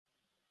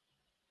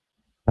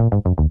To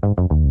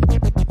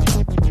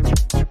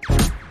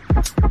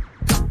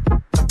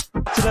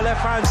the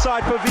left-hand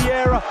side for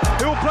Vieira,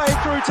 who'll play it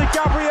through to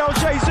Gabriel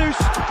Jesus,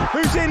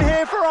 who's in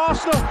here for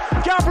Arsenal.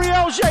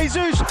 Gabriel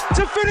Jesus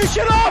to finish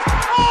it off.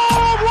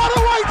 Oh, what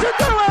a way to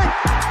do it!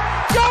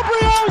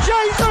 Gabriel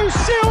Jesus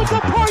seals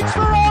the points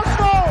for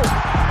Arsenal.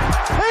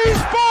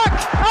 He's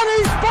back, and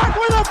he's back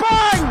with a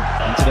bang.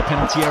 Into the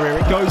penalty area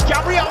it goes.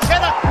 Gabriel's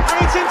header, and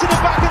it's into the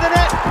back of the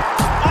net.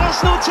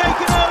 Arsenal take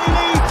an early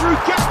lead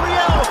through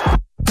Gabriel.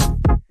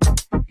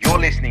 You're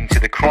listening to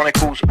the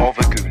Chronicles of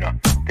a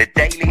Gooner, the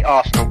daily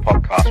Arsenal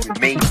podcast with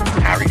me,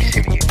 Harry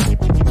Symeou.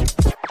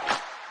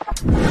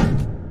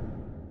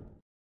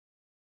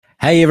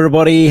 Hey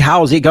everybody,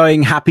 how's it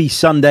going? Happy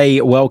Sunday.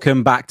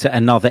 Welcome back to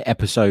another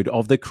episode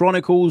of the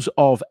Chronicles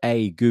of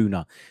a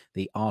Gooner,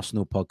 the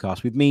Arsenal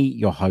podcast with me,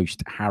 your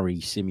host, Harry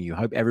Symeou.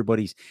 Hope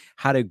everybody's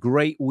had a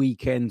great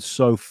weekend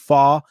so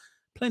far.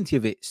 Plenty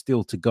of it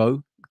still to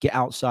go. Get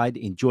outside,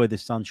 enjoy the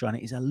sunshine.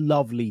 It is a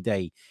lovely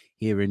day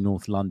here in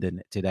North London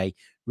today.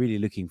 Really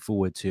looking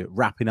forward to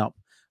wrapping up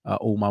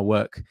all my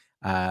work.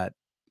 I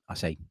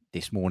say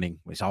this morning,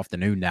 it's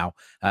afternoon now.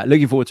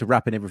 Looking forward to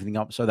wrapping everything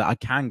up so that I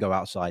can go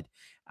outside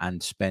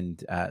and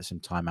spend some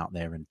time out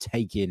there and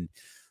take in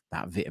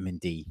that vitamin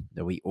D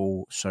that we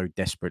all so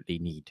desperately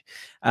need.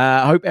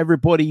 I hope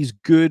everybody's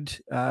good.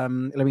 Let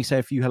me say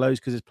a few hellos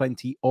because there's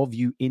plenty of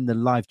you in the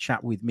live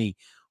chat with me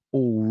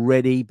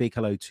already. Big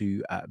hello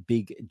to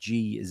Big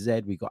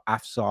GZ. We got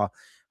Afsar.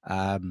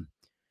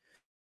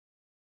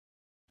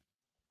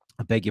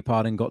 I beg your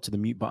pardon, got to the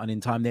mute button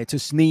in time there to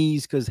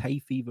sneeze because hay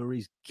fever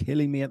is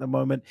killing me at the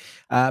moment.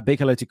 Big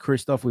hello to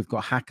Christoph. We've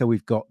got Hacker.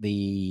 We've got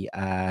the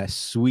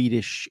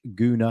Swedish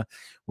Gooner.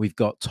 We've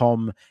got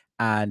Tom.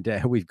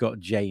 And we've got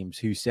James,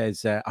 who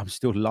says, I'm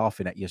still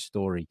laughing at your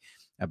story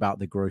about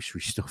the grocery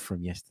store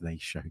from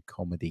yesterday's show,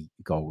 Comedy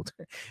Gold.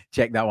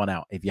 Check that one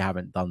out if you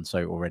haven't done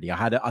so already.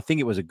 I think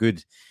it was a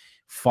good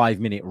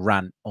 5-minute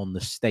rant on the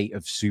state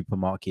of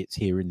supermarkets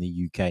here in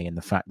the UK and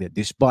the fact that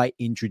despite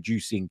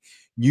introducing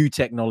new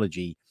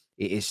technology,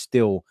 it is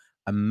still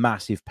a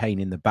massive pain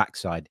in the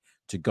backside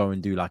to go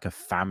and do like a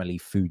family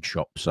food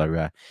shop.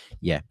 So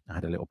yeah, I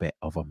had a little bit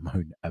of a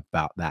moan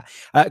about that.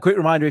 Quick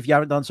reminder, if you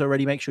haven't done so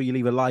already, make sure you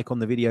leave a like on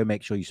the video.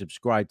 Make sure you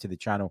subscribe to the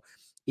channel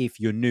if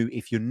you're new.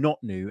 If you're not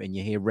new and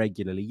you're here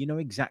regularly, you know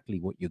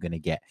exactly what you're going to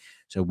get.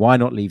 So why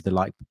not leave the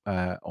like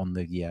on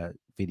the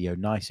video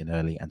nice and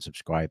early and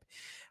subscribe,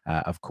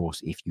 of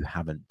course, if you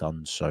haven't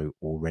done so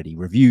already.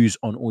 Reviews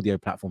on audio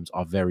platforms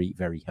are very,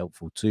 very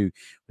helpful too.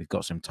 We've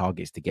got some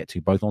targets to get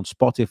to both on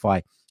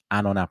Spotify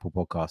and on Apple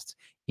Podcasts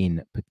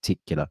in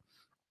particular.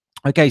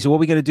 Okay, so what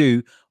we're going to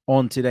do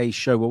on today's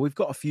show, well, we've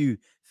got a few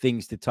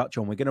things to touch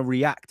on. We're going to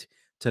react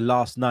to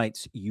last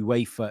night's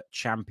UEFA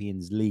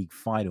Champions League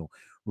final.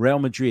 Real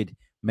Madrid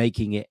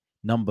making it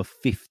number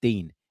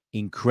 15.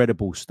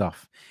 Incredible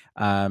stuff.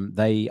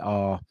 They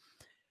are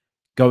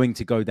going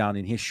to go down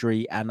in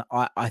history, and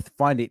I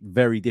find it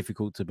very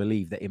difficult to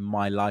believe that in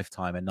my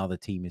lifetime another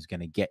team is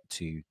going to get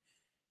to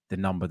the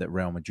number that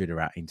Real Madrid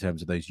are at in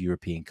terms of those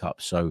European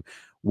Cups. So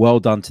well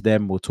done to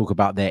them. We'll talk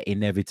about their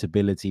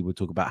inevitability. We'll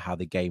talk about how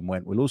the game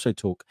went. We'll also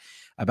talk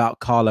about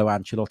Carlo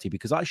Ancelotti,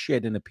 because I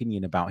shared an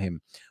opinion about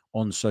him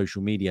on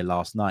social media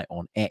last night,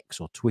 on X,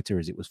 or Twitter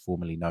as it was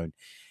formerly known.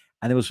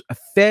 And there was a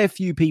fair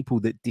few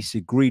people that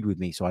disagreed with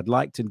me. So I'd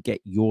like to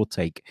get your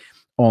take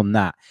on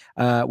that.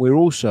 We're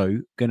also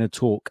going to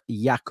talk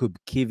Jakub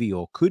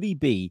Kiwior. Could he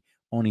be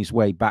on his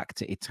way back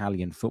to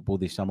Italian football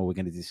this summer? We're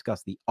going to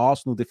discuss the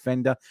Arsenal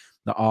defender,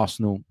 the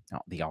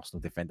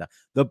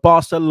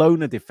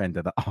Barcelona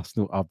defender that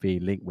Arsenal are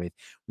being linked with.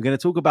 We're going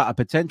to talk about a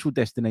potential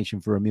destination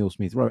for Emile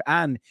Smith Rowe,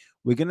 and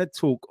we're going to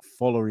talk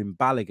following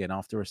Balogun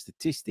after a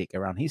statistic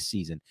around his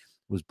season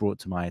was brought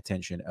to my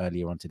attention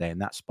earlier on today, and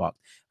that sparked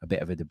a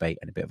bit of a debate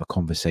and a bit of a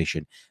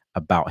conversation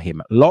about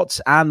him. Lots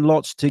and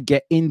lots to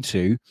get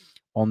into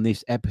on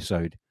this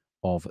episode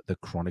of the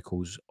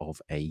Chronicles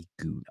of a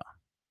Gooner.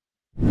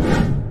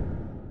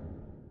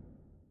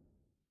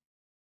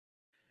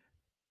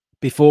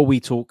 Before we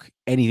talk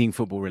anything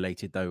football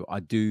related, though, I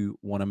do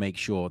want to make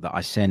sure that I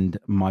send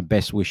my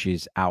best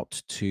wishes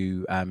out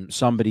to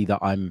somebody that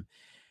I'm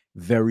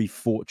very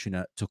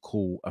fortunate to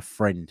call a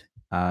friend.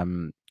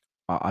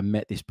 I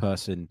met this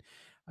person,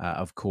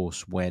 of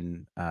course,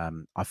 when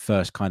I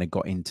first kind of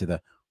got into the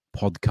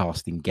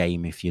podcasting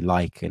game, if you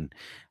like,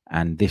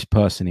 and this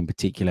person in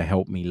particular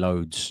helped me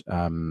loads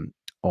on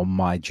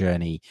my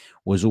journey,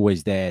 was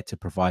always there to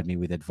provide me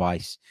with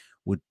advice,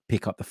 would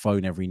pick up the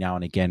phone every now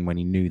and again when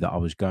he knew that I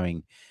was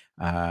going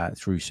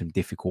through some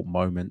difficult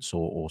moments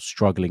or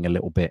struggling a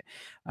little bit.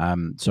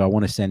 So I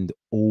want to send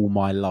all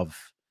my love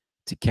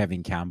to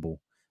Kevin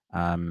Campbell.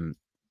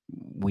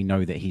 We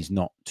know that he's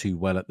not too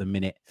well at the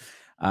minute.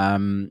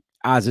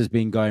 As has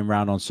been going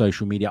around on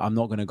social media, I'm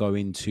not going to go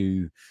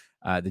into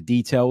the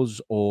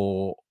details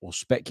or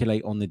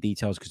speculate on the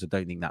details because I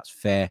don't think that's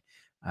fair.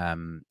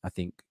 I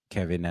think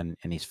Kevin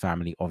and his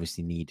family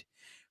obviously need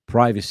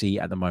privacy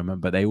at the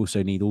moment, but they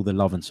also need all the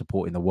love and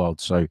support in the world.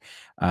 So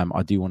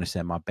I do want to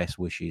send my best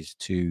wishes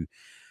to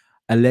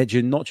a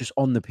legend, not just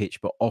on the pitch,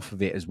 but off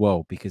of it as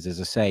well. Because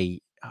as I say,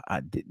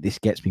 this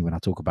gets me when I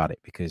talk about it,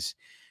 because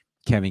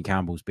Kevin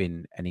Campbell's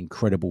been an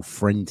incredible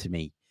friend to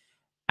me.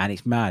 And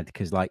it's mad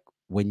because, like,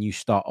 when you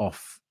start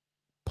off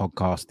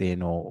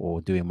podcasting or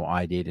doing what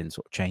I did and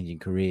sort of changing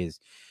careers,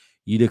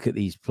 you look at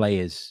these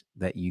players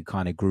that you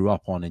kind of grew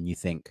up on and you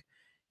think,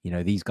 you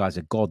know, these guys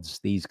are gods.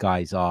 These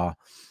guys are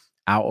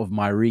out of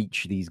my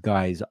reach. These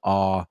guys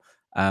are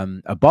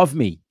above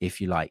me, if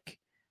you like.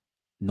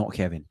 Not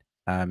Kevin.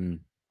 And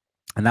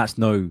that's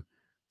no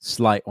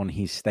slight on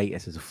his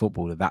status as a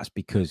footballer. That's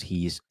because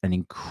he's an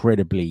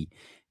incredibly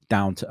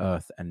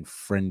down-to-earth and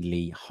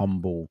friendly,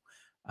 humble,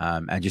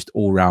 and just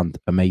all-round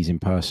amazing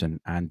person.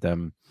 And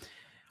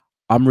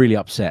I'm really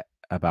upset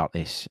about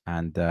this.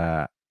 And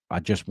I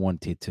just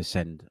wanted to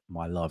send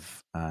my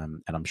love,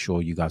 and I'm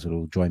sure you guys will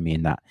all join me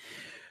in that,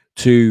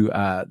 to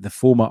the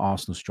former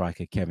Arsenal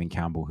striker, Kevin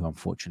Campbell, who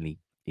unfortunately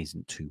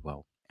isn't too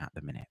well at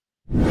the minute.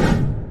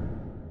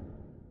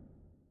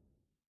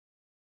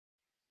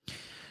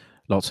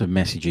 Lots of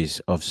messages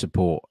of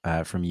support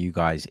from you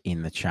guys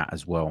in the chat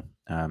as well,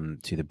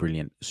 to the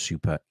brilliant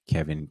super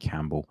Kevin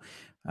Campbell.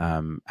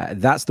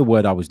 That's the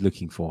word I was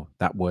looking for,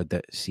 that word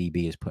that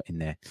CB has put in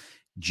there.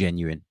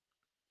 Genuine.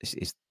 This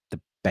is the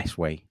best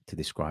way to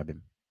describe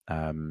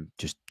him.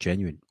 Just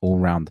genuine, all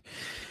round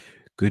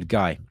good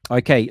guy.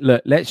 Okay,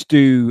 look, let's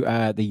do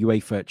the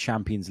UEFA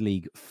Champions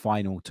League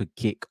final to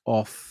kick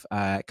off.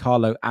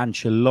 Carlo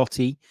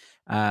Ancelotti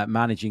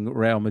managing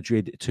Real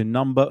Madrid to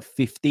number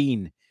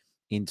 15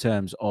 in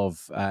terms of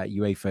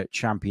UEFA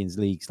Champions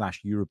League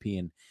 /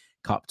 European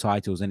Cup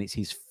titles, and it's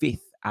his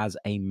 5th as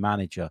a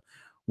manager.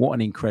 What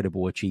an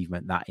incredible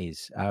achievement that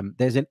is.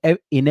 There's an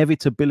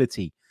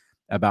inevitability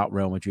about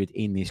Real Madrid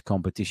in this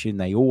competition.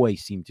 They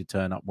always seem to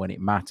turn up when it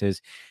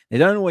matters. They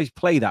don't always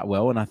play that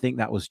well, and I think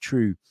that was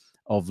true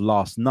of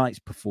last night's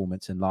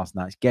performance and last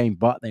night's game,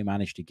 but they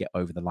managed to get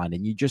over the line.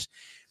 And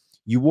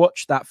you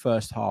watch that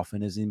first half,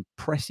 and as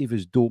impressive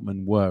as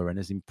Dortmund were, and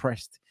as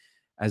impressed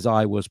as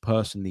I was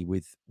personally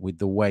with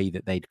the way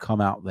that they'd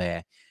come out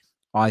there,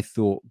 I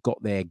thought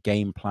got their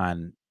game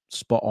plan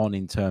spot on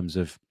in terms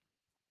of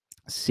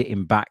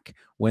sitting back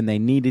when they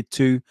needed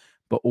to,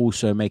 but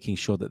also making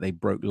sure that they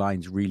broke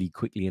lines really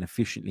quickly and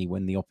efficiently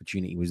when the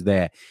opportunity was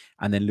there,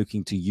 and then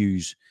looking to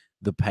use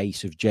the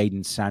pace of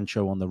Jadon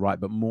Sancho on the right,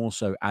 but more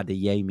so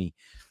Adeyemi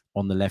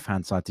on the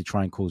left-hand side to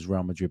try and cause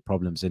Real Madrid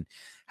problems. And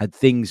had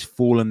things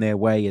fallen their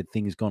way, had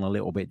things gone a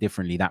little bit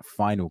differently, that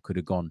final could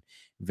have gone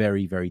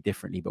very, very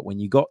differently. But when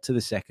you got to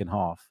the second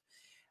half,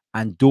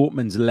 and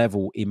Dortmund's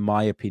level, in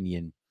my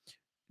opinion,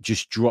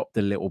 just dropped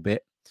a little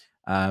bit,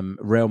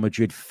 Real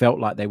Madrid felt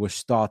like they were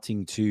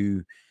starting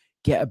to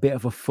get a bit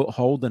of a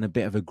foothold and a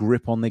bit of a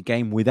grip on the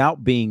game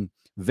without being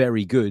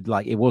very good.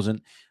 Like, it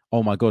wasn't,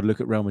 oh my God,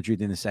 look at Real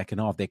Madrid in the second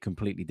half, they're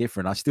completely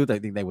different. I still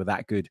don't think they were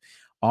that good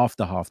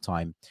after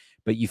halftime,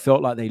 but you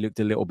felt like they looked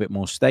a little bit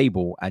more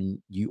stable.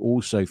 And you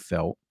also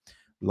felt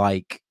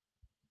like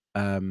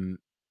Bayern,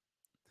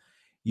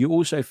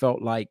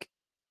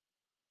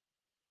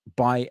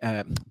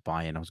 I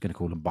was going to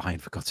call them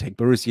Bayern, for God's sake,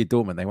 Borussia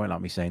Dortmund, they won't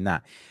like me saying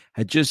that,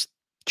 had just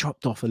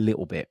chopped off a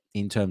little bit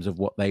in terms of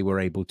what they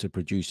were able to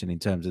produce and in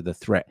terms of the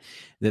threat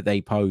that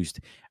they posed.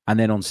 And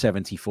then on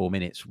 74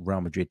 minutes, Real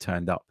Madrid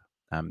turned up.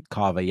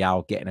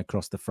 Carvajal getting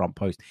across the front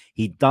post.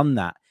 He'd done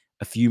that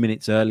a few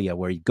minutes earlier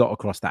where he got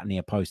across that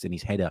near post and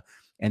his header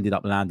ended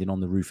up landing on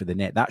the roof of the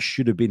net. That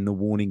should have been the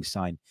warning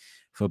sign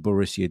for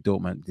Borussia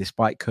Dortmund.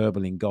 Despite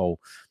Campbell in goal,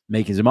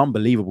 making some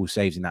unbelievable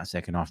saves in that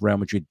second half, Real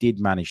Madrid did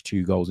manage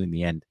 2 goals in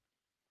the end.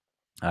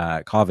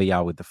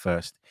 Carvajal with the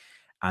first,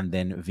 and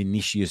then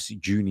Vinicius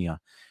Jr.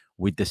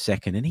 with the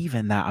second. And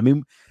even that, I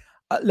mean,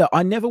 look,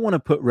 I never want to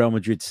put Real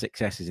Madrid's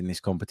successes in this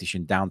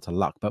competition down to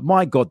luck, but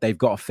my God, they've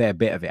got a fair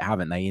bit of it,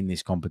 haven't they, in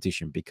this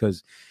competition?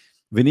 Because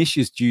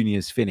Vinicius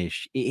Jr.'s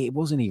finish, it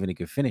wasn't even a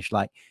good finish.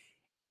 Like,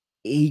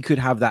 he could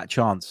have that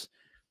chance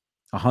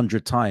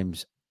 100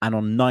 times, and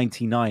on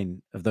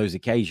 99 of those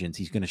occasions,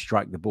 he's going to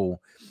strike the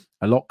ball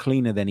a lot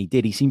cleaner than he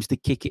did. He seems to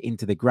kick it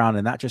into the ground,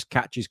 and that just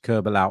catches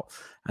Campbell out,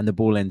 and the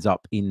ball ends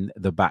up in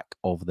the back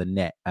of the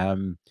net.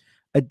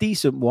 A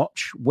decent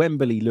watch.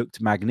 Wembley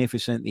looked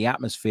magnificent. The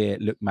atmosphere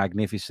looked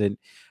magnificent.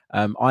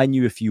 I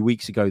knew a few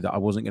weeks ago that I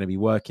wasn't going to be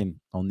working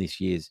on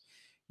this year's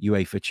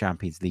UEFA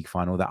Champions League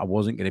final, that I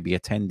wasn't going to be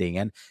attending.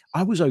 And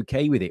I was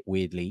okay with it,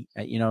 weirdly.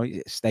 You know,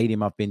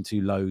 stadium I've been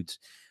to loads,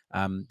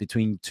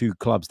 between 2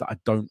 clubs that I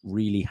don't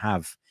really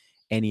have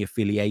any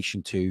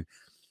affiliation to.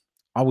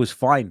 I was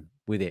fine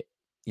with it.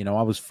 You know,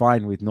 I was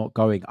fine with not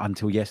going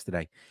until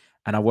yesterday.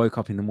 And I woke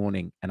up in the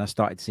morning and I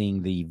started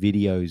seeing the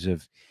videos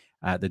of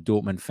the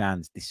Dortmund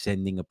fans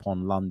descending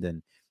upon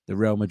London, the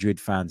Real Madrid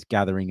fans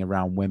gathering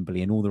around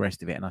Wembley and all the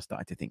rest of it. And I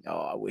started to think,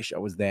 oh, I wish I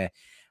was there.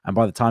 And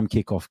by the time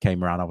kickoff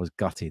came around, I was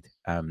gutted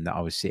that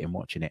I was sitting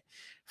watching it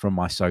from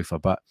my sofa.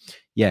 But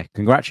yeah,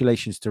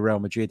 congratulations to Real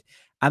Madrid.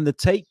 And the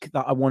take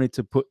that I wanted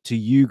to put to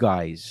you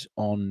guys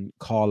on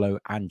Carlo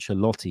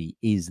Ancelotti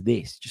is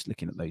this, just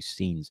looking at those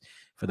scenes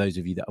for those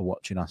of you that are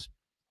watching us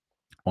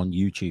on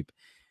YouTube.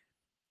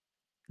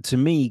 to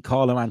me,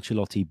 Carlo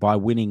Ancelotti, by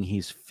winning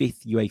his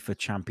 5th UEFA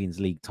Champions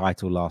League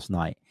title last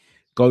night,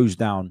 goes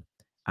down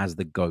as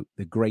the GOAT,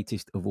 the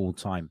greatest of all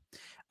time.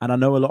 And I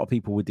know a lot of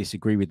people would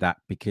disagree with that,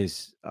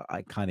 because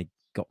I kind of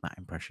got that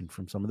impression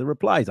from some of the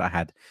replies I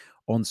had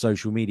on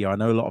social media. I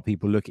know a lot of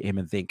people look at him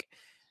and think,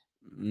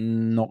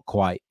 not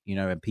quite,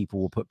 and people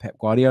will put Pep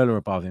Guardiola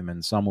above him,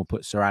 and some will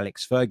put Sir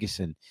Alex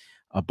Ferguson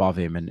above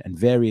him, and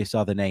various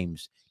other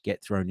names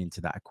get thrown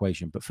into that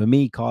equation. But for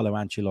me, Carlo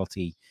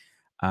Ancelotti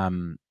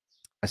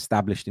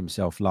established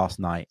himself last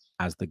night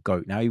as the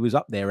GOAT. Now, he was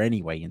up there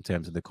anyway in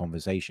terms of the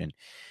conversation,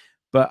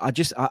 but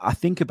I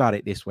think about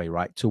it this way,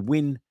 right? To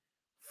win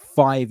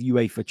 5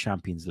 UEFA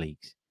Champions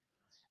Leagues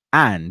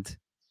and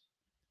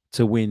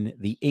to win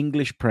the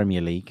English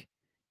Premier League,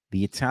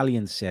 the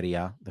Italian Serie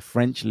A, the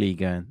French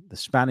Liga, the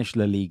Spanish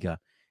La Liga,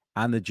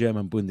 and the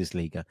German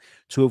Bundesliga,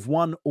 to have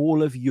won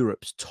all of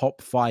Europe's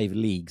top 5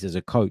 leagues as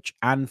a coach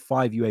and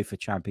 5 UEFA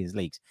Champions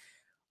Leagues,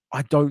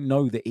 I don't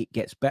know that it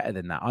gets better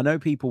than that. I know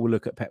people will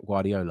look at Pep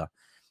Guardiola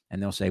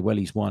and they'll say, well,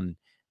 he's won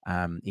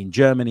in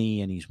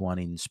Germany, and he's won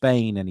in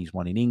Spain, and he's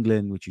won in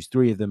England, which is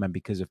 3 of them. And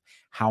because of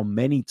how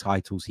many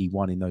titles he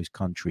won in those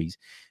countries,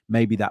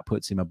 maybe that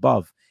puts him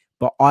above.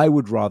 But I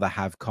would rather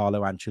have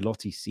Carlo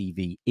Ancelotti's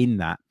CV in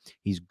that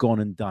he's gone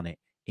and done it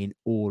in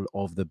all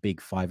of the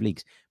big 5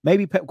 leagues.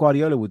 Maybe Pep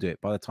Guardiola will do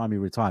it by the time he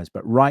retires.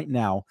 But right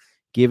now,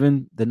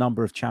 given the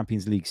number of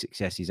Champions League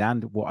successes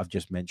and what I've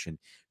just mentioned,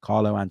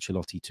 Carlo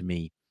Ancelotti to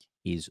me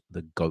is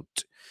the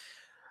GOAT.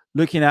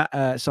 Looking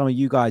at some of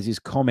you guys'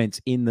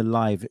 comments in the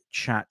live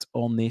chat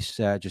on this,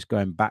 just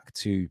going back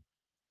to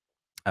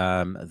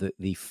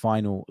the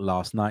final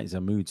last night.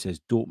 Zamoud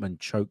says Dortmund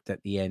choked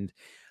at the end.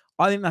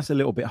 I think that's a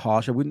little bit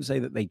harsh. I wouldn't say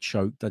that they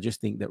choked. I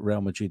just think that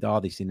Real Madrid are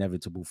this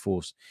inevitable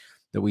force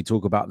that we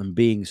talk about them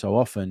being so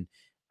often.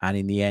 And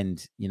in the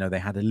end, they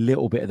had a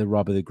little bit of the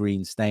rub of the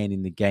green staying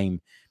in the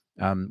game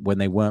when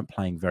they weren't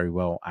playing very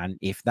well. And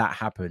if that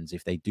happens,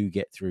 if they do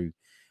get through,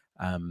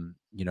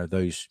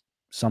 those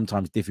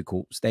sometimes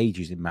difficult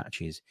stages in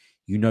matches,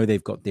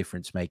 they've got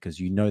difference makers.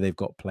 They've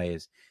got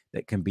players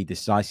that can be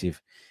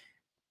decisive.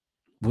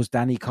 Was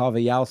Dani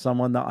Carvajal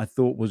someone that I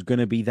thought was going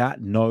to be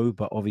that? No,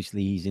 but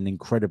obviously he's an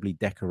incredibly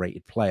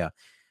decorated player.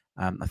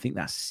 I think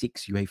that's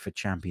 6 UEFA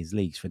Champions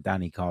Leagues for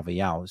Dani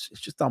Carvajal. It's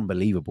just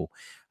unbelievable.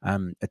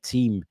 A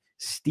team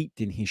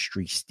steeped in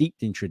history,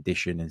 steeped in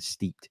tradition, and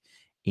steeped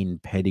in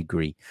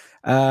pedigree.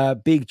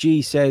 Big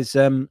G says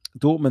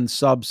Dortmund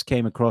subs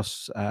came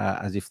across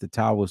as if the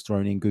towel was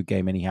thrown in. Good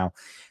game anyhow.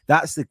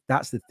 That's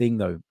the thing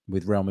though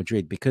with Real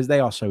Madrid, because they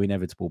are so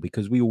inevitable,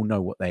 because we all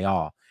know what they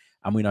are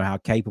and we know how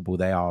capable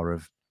they are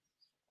of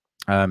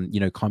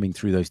coming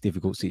through those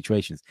difficult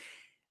situations.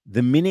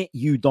 The minute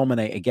you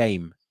dominate a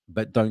game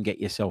but don't get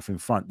yourself in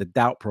front, the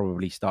doubt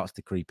probably starts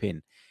to creep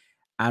in.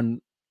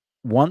 And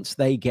once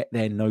they get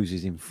their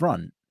noses in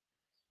front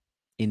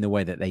in the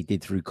way that they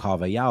did through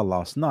Carvajal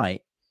last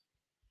night,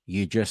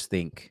 you just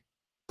think,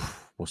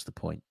 what's the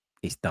point?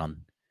 It's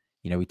done.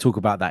 We talk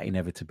about that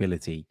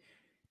inevitability.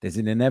 There's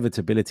an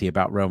inevitability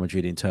about Real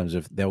Madrid in terms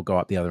of they'll go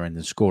up the other end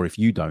and score if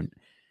you don't.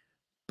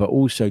 But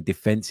also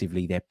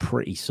defensively, they're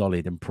pretty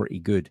solid and pretty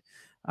good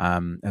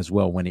as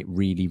well when it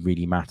really,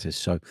 really matters.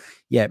 So,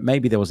 yeah,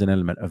 maybe there was an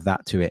element of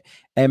that to it.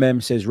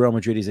 says Real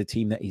Madrid is a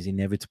team that is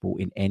inevitable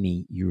in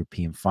any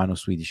European final.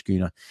 Swedish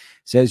Gunnar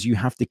says you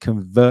have to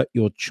convert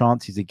your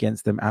chances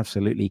against them.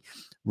 Absolutely.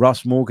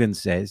 Russ Morgan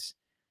says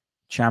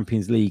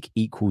Champions League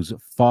equals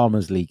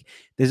Farmers League.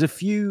 There's a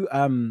few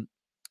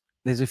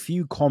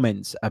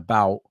comments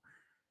about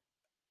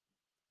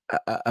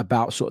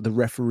sort of the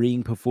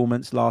refereeing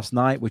performance last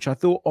night, which I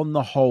thought on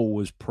the whole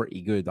was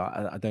pretty good.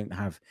 I don't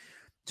have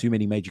too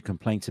many major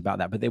complaints about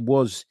that, but there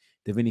was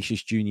the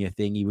Vinicius Jr.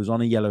 thing. He was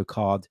on a yellow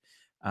card,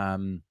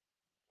 and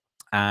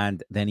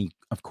then he,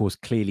 of course,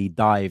 clearly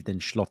dived,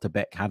 and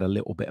Schlotterbeck had a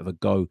little bit of a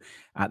go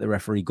at the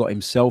referee, got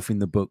himself in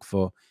the book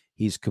for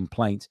his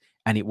complaint,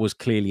 and it was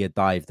clearly a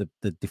dive.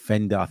 The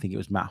defender, I think it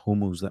was Matt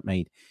Hummels that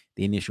made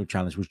the initial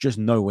challenge, was just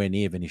nowhere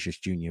near Vinicius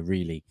Jr.,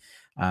 really.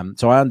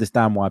 So I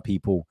understand why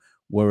people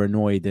were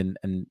annoyed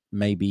and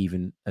maybe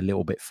even a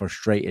little bit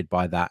frustrated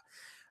by that.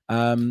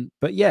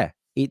 But yeah,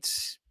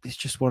 it's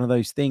just one of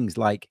those things.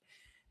 Like,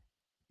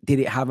 did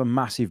it have a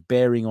massive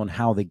bearing on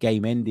how the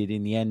game ended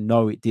in the end?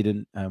 No, it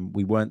didn't.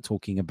 We weren't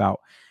talking about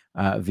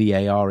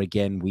VAR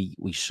again.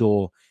 We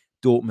saw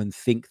Dortmund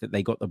think that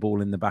they got the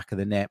ball in the back of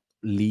the net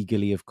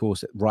legally, of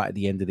course, right at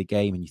the end of the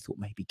game, and you thought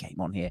maybe game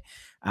on here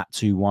at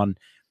 2-1.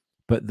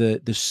 But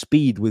the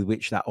speed with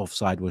which that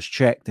offside was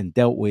checked and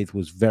dealt with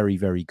was very,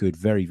 very good,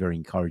 very, very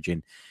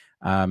encouraging.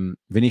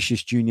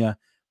 Vinicius Jr.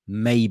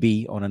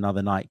 maybe on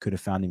another night could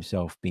have found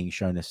himself being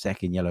shown a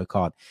second yellow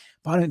card,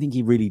 but I don't think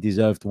he really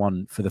deserved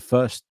one for the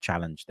first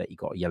challenge that he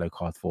got a yellow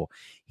card for.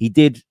 He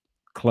did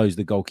close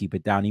the goalkeeper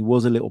down. He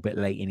was a little bit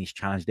late in his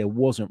challenge. There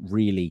wasn't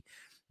really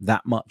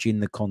that much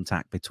in the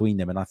contact between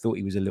them, and I thought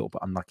he was a little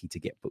bit unlucky to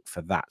get booked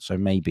for that. So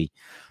maybe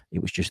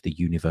it was just the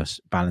universe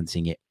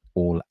balancing it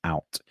all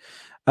out.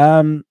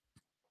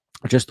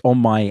 Just on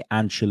my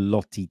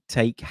Ancelotti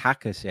take,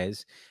 Hacker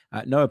says,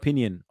 no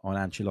opinion on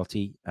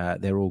Ancelotti.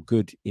 They're all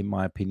good, in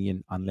my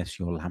opinion, unless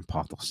you're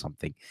Lampard or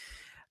something.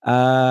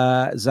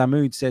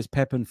 Zamoud says,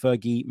 Pep and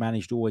Fergie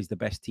managed always the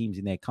best teams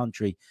in their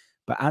country,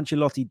 but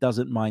Ancelotti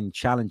doesn't mind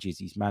challenges.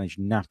 He's managed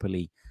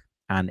Napoli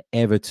and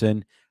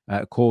Everton.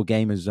 Core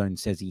Gamers Zone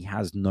says he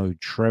has no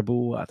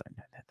treble. I don't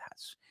know that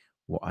that's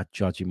what I'd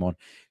judge him on.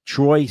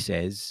 Troy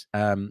says,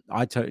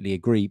 I totally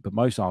agree, but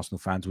most Arsenal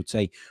fans would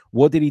say,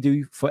 what did he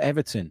do for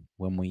Everton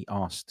when we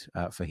asked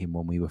for him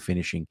when we were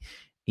finishing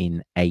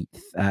in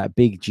 8th?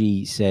 Big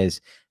G says,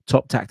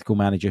 top tactical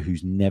manager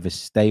who's never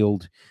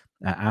staled.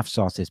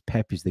 Afsar says,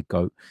 Pep is the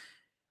GOAT.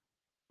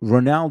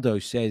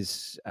 Ronaldo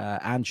says,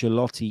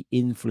 Ancelotti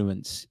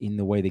influence in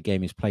the way the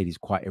game is played is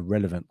quite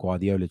irrelevant.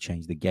 Guardiola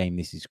changed the game.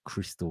 This is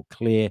crystal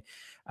clear.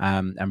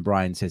 And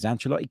Brian says,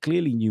 Ancelotti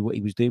clearly knew what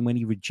he was doing when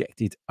he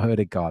rejected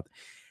Odegaard.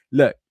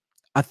 Look,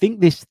 I think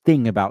this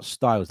thing about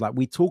styles, like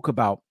we talk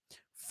about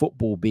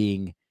football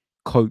being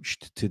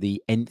coached to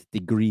the nth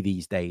degree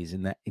these days,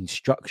 and that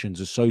instructions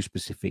are so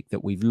specific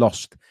that we've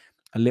lost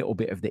a little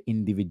bit of the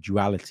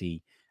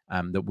individuality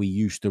that we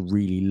used to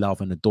really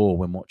love and adore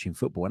when watching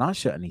football. And I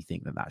certainly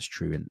think that that's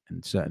true,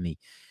 and certainly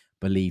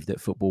believe that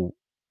football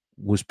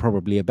was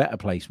probably a better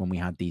place when we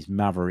had these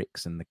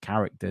mavericks and the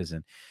characters,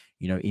 and,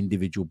 you know,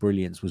 individual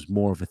brilliance was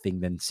more of a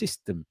thing than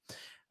systems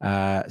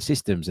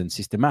and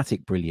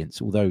systematic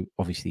brilliance, although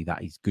obviously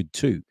that is good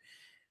too.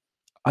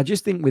 I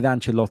just think with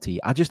Ancelotti,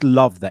 I just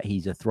love that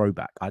he's a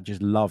throwback. I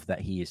just love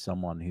that he is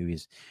someone who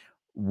is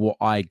what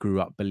I grew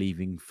up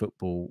believing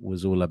football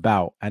was all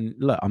about. And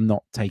look, I'm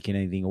not taking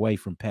anything away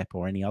from Pep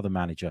or any other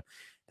manager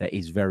that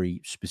is very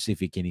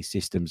specific in his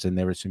systems. And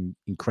there are some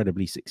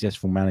incredibly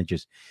successful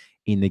managers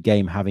in the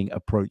game having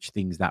approached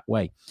things that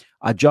way.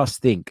 I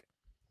just think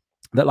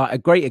that, like, a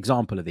great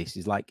example of this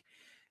is, like,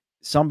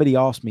 somebody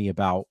asked me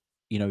about,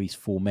 you know, his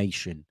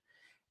formation.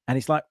 And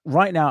it's like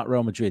right now at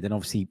Real Madrid, and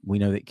obviously we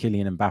know that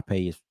Kylian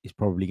Mbappe is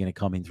probably going to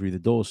come in through the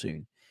door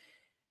soon.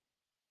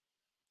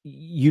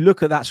 You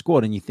look at that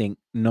squad and you think,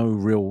 no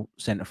real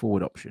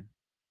centre-forward option.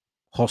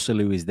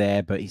 Joselu is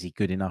there, but is he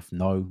good enough?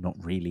 No, not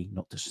really.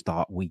 Not to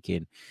start week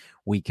in,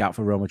 week out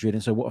for Real Madrid.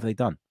 And so what have they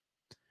done?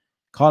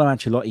 Carlo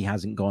Ancelotti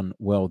hasn't gone,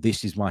 well,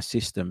 this is my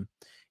system.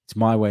 It's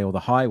my way or the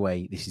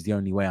highway. This is the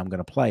only way I'm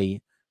going to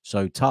play.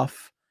 So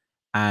tough.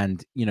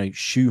 And, you know,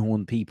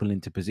 shoehorn people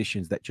into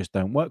positions that just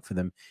don't work for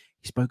them.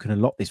 He's spoken a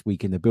lot this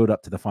week in the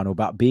build-up to the final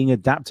about being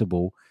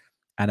adaptable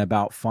and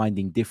about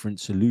finding different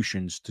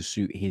solutions to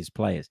suit his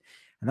players.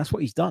 And that's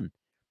what he's done,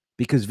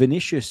 because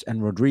Vinicius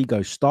and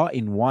Rodrigo start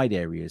in wide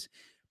areas,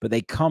 but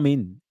they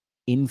come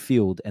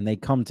infield and they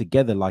come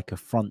together like a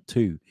front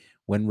two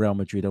when Real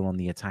Madrid are on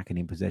the attack and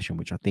in possession,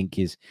 which I think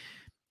is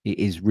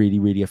really,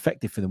 really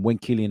effective for them. When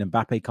Kylian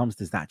Mbappe comes,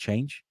 does that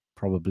change?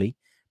 Probably.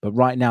 But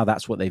right now,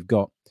 that's what they've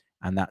got.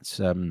 And that's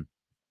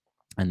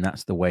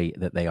the way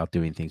that they are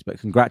doing things. But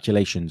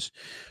congratulations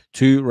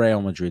to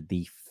Real Madrid,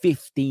 the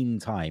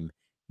 15-time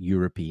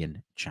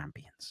European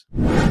champions.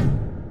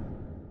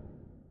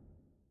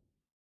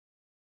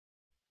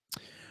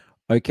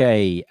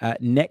 Okay,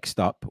 next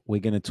up,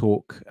 we're going to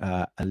talk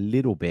a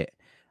little bit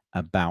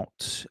about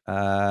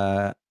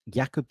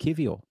Jakub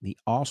Kiwior, the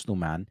Arsenal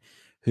man,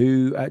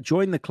 who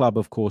joined the club,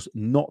 of course,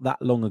 not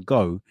that long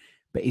ago,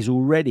 but is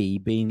already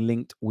being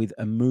linked with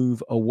a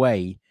move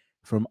away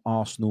from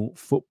Arsenal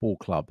Football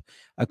Club.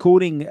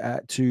 According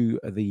to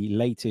the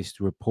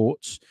latest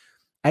reports,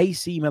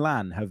 AC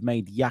Milan have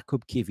made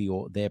Jakub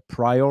Kiwior their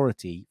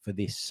priority for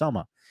this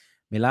summer.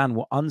 Milan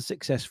were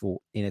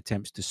unsuccessful in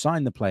attempts to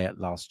sign the player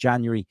last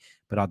January,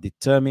 but are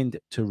determined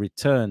to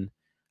return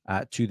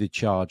to the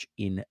charge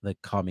in the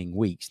coming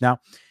weeks. Now,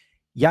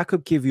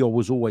 Jakub Kiwior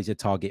was always a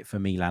target for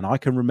Milan. I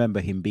can remember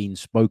him being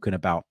spoken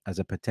about as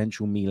a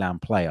potential Milan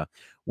player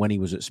when he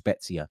was at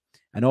Spezia.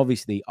 And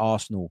obviously,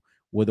 Arsenal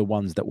were the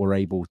ones that were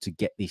able to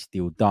get this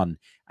deal done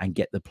and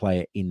get the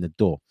player in the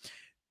door.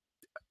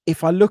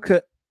 If I look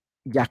at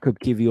Jakub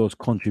Kiwior's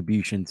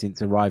contribution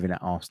since arriving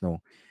at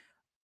Arsenal,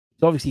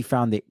 he's obviously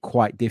found it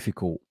quite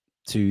difficult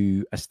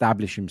to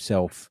establish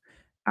himself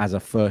as a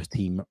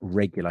first-team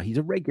regular. He's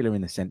a regular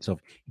in the sense of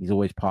he's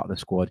always part of the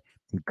squad.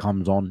 He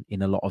comes on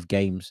in a lot of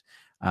games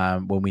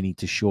when we need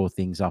to shore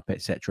things up,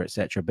 etc.,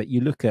 etc. But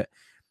you look at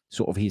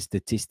sort of his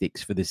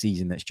statistics for the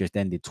season that's just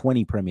ended,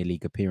 20 Premier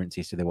League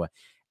appearances. So there were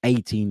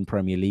 18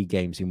 Premier League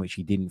games in which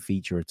he didn't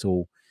feature at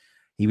all.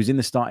 He was in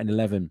the starting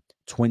 11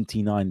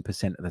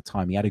 29% of the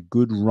time. He had a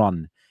good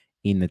run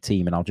in the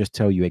team, and I'll just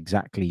tell you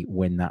exactly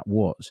when that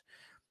was.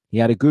 He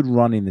had a good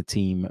run in the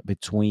team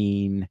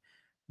between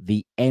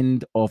the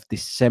end of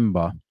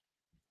December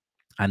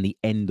and the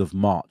end of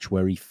March,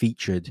 where he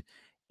featured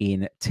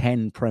in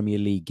 10 Premier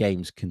League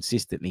games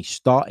consistently,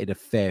 started a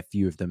fair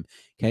few of them,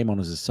 came on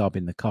as a sub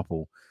in the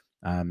couple.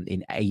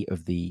 In 8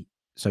 of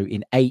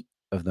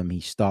them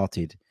he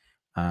started,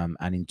 and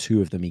in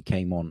 2 of them he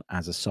came on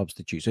as a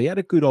substitute. So he had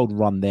a good old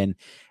run then,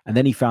 and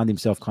then he found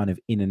himself kind of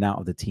in and out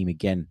of the team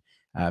again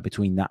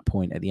between that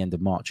point at the end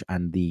of March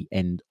and the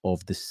end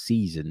of the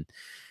season.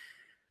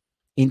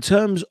 In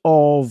terms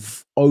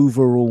of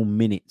overall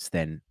minutes,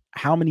 then,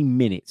 how many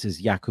minutes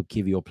has Jakub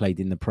Kiwior played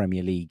in the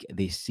Premier League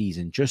this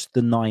season? Just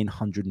the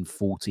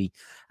 940.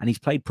 And he's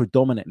played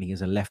predominantly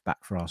as a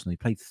left-back for Arsenal. He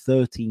played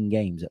 13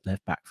 games at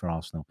left-back for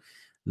Arsenal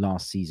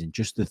last season,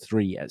 just the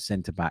 3 at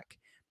centre-back,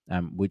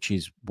 which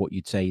is what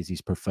you'd say is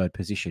his preferred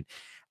position.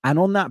 And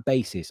on that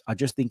basis, I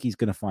just think he's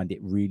going to find it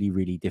really,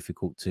 really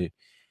difficult to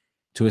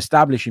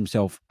establish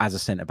himself as a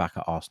centre-back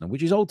at Arsenal,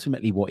 which is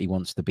ultimately what he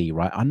wants to be,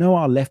 right? I know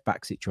our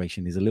left-back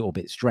situation is a little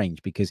bit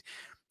strange because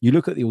you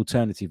look at the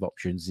alternative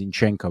options.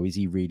 Zinchenko, is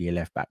he really a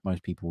left-back?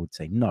 Most people would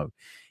say no.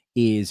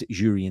 Is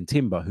Jurriën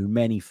Timber, who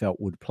many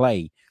felt would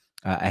play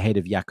ahead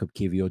of Jakub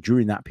Kiwior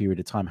during that period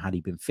of time had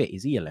he been fit,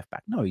 is he a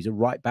left-back? No, he's a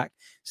right-back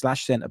 /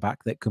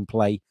 centre-back that can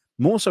play,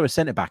 more so a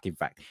centre-back, in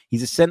fact.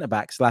 He's a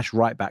centre-back /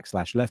 right-back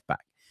 /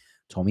 left-back.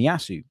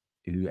 Tomiyasu,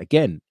 who,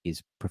 again,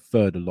 is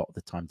preferred a lot of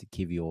the time to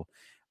Kiwior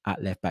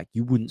at left-back.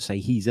 You wouldn't say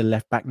he's a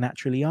left-back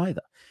naturally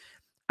either.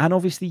 And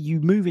obviously, you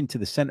move into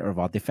the centre of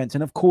our defence.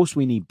 And of course,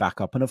 we need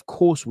backup. And of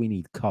course, we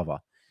need cover.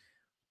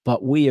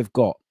 But we have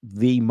got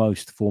the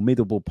most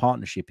formidable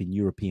partnership in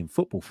European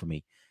football for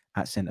me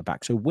at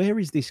centre-back. So where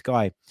is this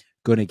guy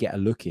going to get a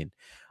look in?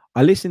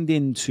 I listened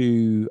in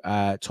to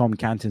Tom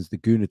Canton's The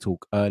Gooner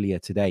Talk earlier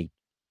today,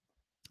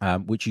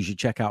 which you should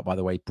check out, by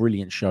the way.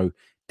 Brilliant show.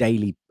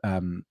 Daily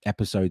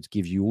episodes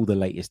gives you all the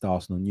latest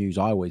Arsenal news.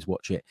 I always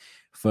watch it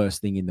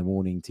first thing in the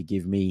morning to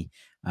give me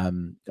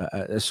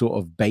a sort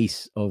of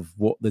base of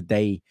what the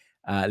day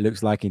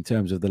looks like in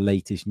terms of the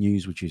latest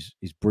news, which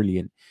is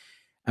brilliant.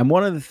 And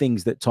one of the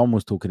things that Tom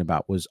was talking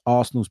about was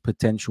Arsenal's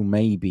potential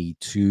maybe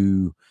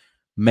to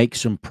make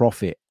some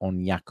profit on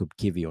Jakub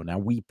Kiwior. Now,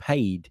 we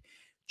paid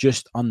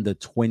just under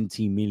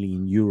 20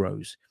 million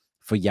euros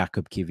for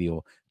Jakub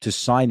Kiwior to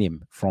sign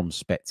him from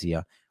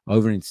Spezia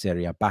over in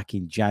Serie A back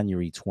in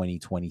January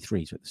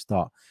 2023, so at the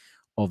start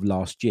of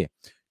last year.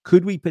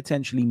 Could we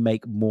potentially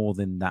make more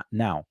than that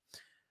now?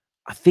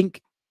 I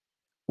think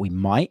we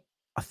might.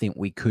 I think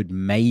we could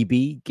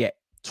maybe get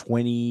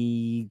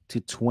 20 to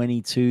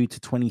 22 to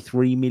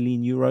 23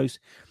 million euros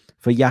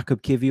for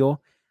Jakub Kiwior,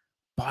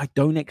 but I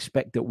don't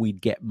expect that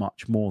we'd get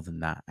much more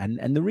than that.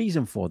 And the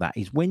reason for that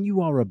is when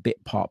you are a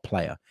bit part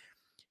player,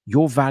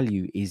 your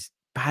value is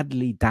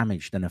badly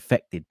damaged and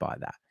affected by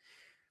that.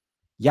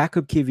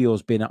 Jakub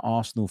Kiwior's been at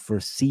Arsenal for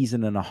a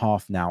season and a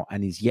half now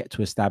and is yet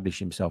to establish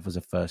himself as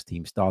a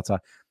first-team starter.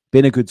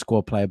 Been a good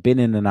squad player, been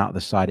in and out of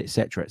the side,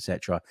 etc.,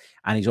 etc.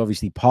 And he's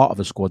obviously part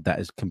of a squad that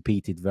has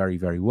competed very,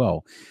 very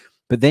well.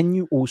 But then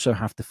you also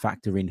have to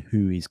factor in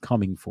who is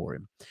coming for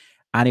him.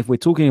 And if we're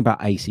talking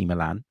about AC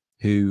Milan,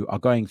 who are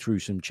going through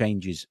some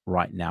changes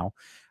right now,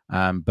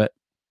 but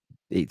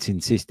it's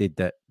insisted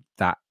that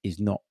that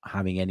is not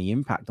having any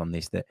impact on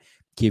this, that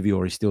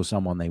Kiwior is still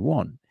someone they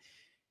want.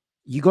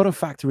 You got to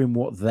factor in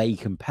what they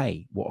can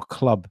pay, what a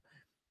club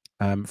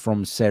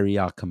from Serie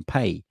A can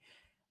pay.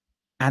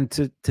 And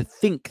to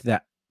think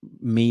that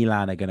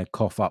Milan are going to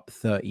cough up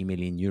 30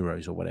 million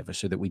euros or whatever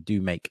so that we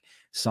do make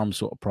some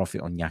sort of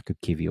profit on Jakub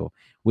Kiwior,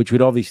 which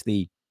would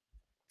obviously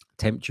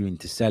tempt you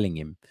into selling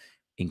him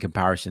in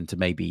comparison to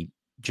maybe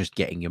just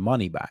getting your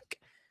money back.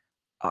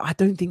 I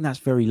don't think that's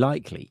very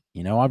likely.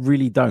 You know, I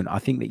really don't. I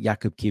think that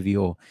Jakub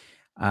Kiwior,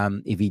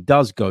 if he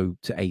does go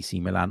to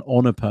AC Milan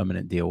on a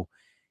permanent deal,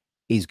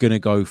 is going to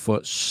go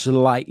for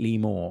slightly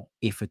more,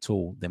 if at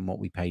all, than what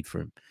we paid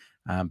for him.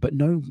 But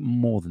no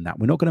more than that.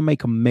 We're not going to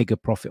make a mega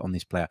profit on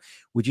this player,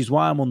 which is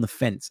why I'm on the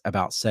fence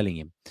about selling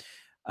him.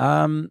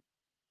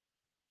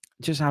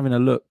 Just having a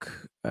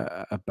look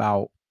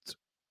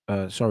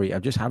sorry,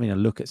 I'm just having a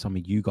look at some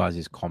of you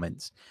guys'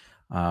 comments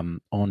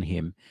on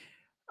him.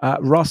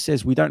 Ross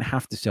says we don't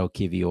have to sell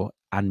Kiwior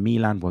and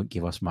Milan won't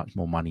give us much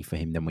more money for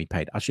him than we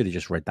paid. I should have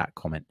just read that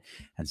comment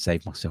and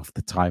saved myself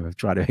the time of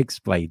trying to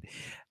explain.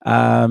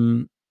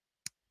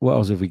 What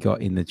else have we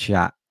got in the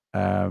chat?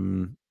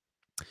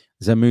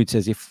 Zamud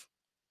says if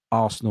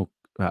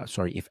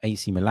if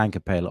AC Milan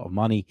could pay a lot of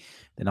money,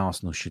 then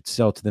Arsenal should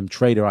sell to them.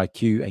 Trader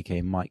IQ,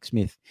 aka Mike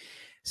Smith,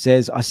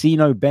 says I see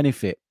no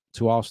benefit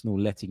to Arsenal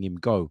letting him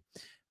go.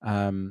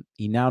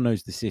 He now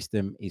knows the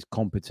system, is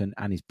competent,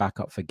 and is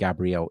backup for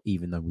Gabriel,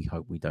 even though we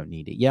hope we don't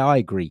need it. Yeah, I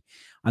agree.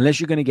 Unless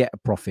you're going to get a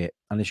profit,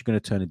 unless you're going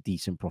to turn a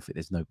decent profit,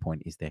 there's no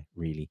point, is there,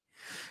 really?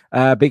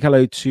 Big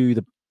hello to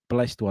the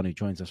blessed one who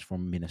joins us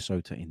from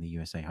Minnesota in the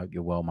USA. Hope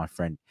you're well, my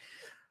friend.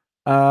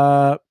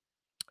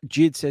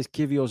 Jid says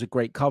Kiwior's a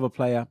great cover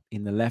player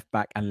in the left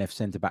back and left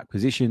centre back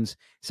positions.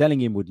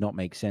 Selling him would not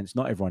make sense.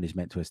 Not everyone is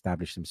meant to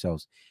establish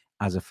themselves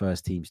as a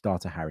first team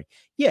starter, Harry.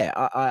 Yeah,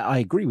 I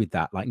agree with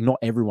that. Like, not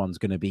everyone's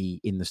going to be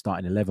in the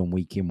starting 11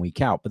 week in, week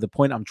out. But the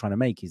point I'm trying to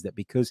make is that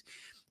because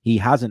he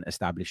hasn't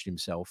established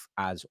himself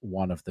as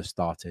one of the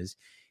starters,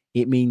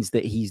 it means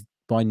that he's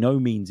by no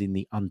means in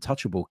the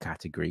untouchable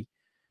category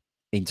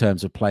in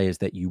terms of players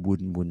that you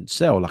wouldn't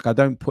sell. Like, I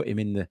don't put him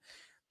in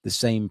the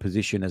same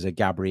position as a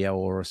Gabriel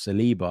or a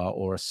Saliba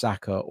or a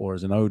Saka or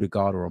as an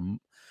Odegaard or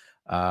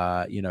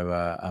I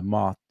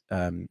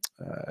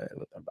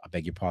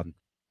beg your pardon.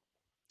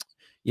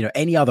 You know,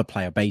 any other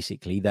player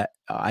basically that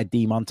I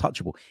deem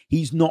untouchable.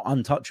 He's not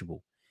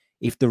untouchable.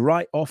 If the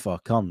right offer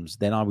comes,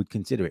 then I would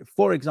consider it.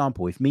 For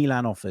example, if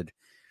Milan offered,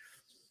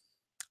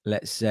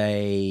 let's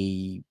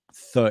say,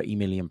 £30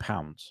 million,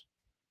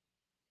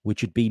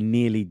 which would be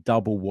nearly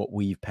double what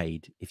we've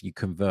paid if you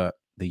convert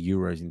the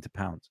euros into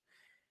pounds,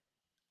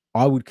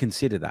 I would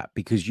consider that,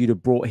 because you'd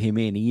have brought him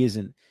in. He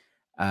isn't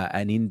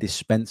an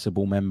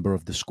indispensable member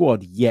of the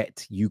squad,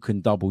 yet you can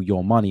double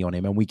your money on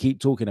him. And we keep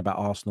talking about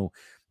Arsenal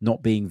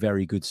not being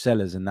very good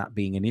sellers and that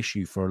being an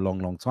issue for a long,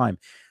 long time.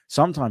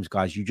 Sometimes,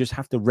 guys, you just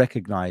have to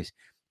recognize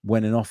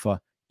when an offer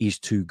is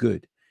too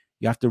good.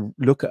 You have to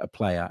look at a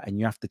player and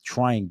you have to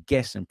try and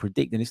guess and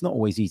predict. And it's not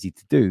always easy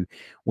to do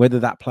whether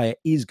that player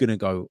is going to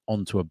go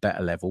on to a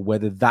better level,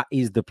 whether that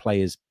is the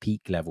player's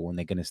peak level and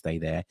they're going to stay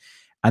there.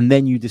 And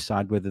then you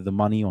decide whether the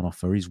money on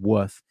offer is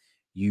worth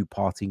you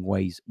parting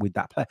ways with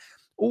that player.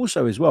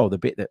 Also, as well, the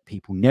bit that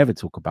people never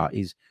talk about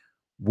is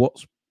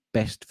what's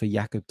best for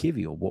Jakub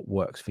Kiwior, what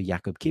works for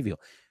Jakub Kiwior.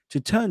 To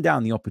turn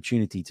down the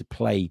opportunity to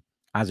play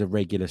as a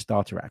regular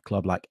starter at a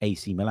club like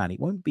AC Milan, it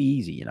won't be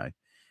easy, you know,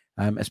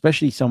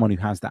 especially someone who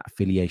has that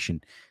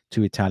affiliation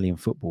to Italian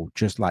football,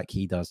 just like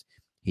he does.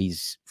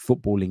 His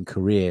footballing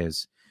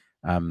careers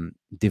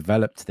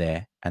developed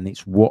there, and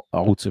it's what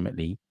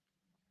ultimately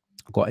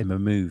got him a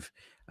move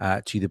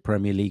to the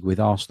Premier League with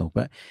Arsenal.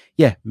 But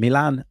yeah,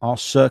 Milan are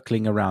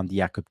circling around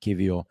Jakub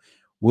Kiwior.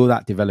 Will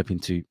that develop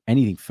into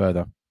anything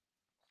further?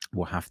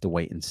 We'll have to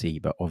wait and see.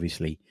 But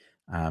obviously,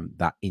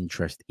 that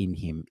interest in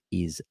him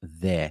is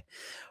there.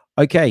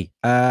 Okay,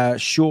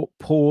 short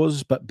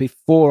pause. But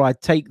before I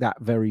take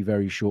that very,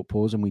 very short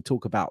pause and we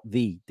talk about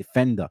the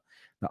defender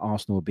that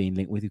Arsenal are being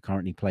linked with, who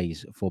currently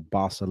plays for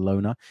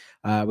Barcelona,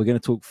 we're going to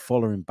talk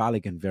following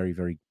Balogun very,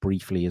 very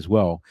briefly as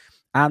well.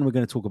 And we're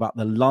going to talk about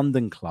the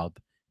London club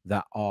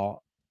that are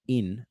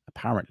in,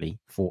 apparently,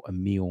 for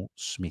Emile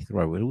Smith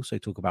Rowe. We'll also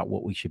talk about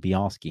what we should be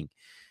asking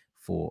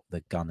for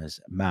the Gunners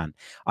man.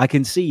 I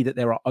can see that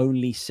there are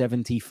only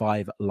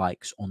 75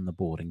 likes on the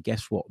board. And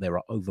guess what? There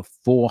are over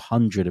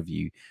 400 of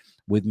you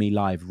with me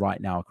live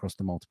right now across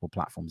the multiple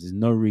platforms. There's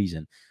no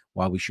reason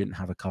why we shouldn't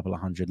have a couple of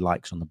hundred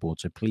likes on the board.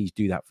 So please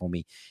do that for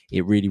me.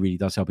 It really, really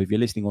does help. If you're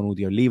listening on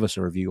audio, leave us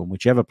a review on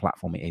whichever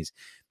platform it is.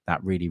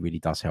 That really, really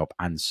does help.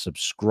 And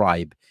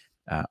subscribe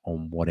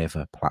on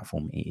whatever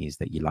platform it is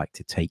that you like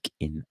to take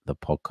in the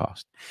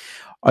podcast.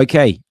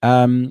 Okay,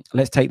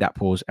 let's take that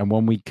pause. And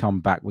when we come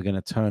back, we're going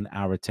to turn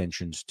our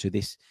attentions to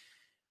this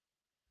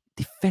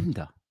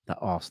defender that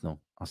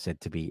Arsenal are said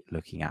to be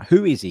looking at.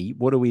 Who is he?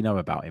 What do we know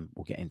about him?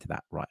 We'll get into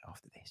that right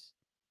after this.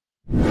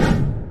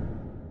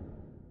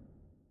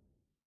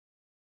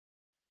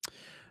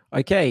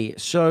 Okay,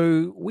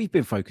 so we've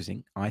been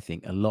focusing, I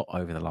think, a lot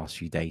over the last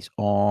few days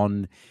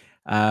on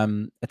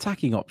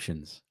attacking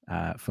options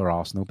for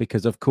Arsenal,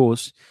 because of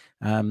course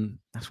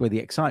that's where the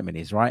excitement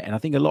is, right? And I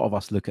think a lot of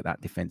us look at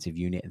that defensive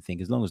unit and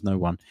think, as long as no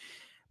one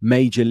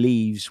major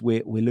leaves,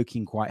 we're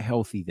looking quite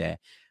healthy there.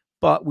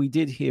 But we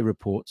did hear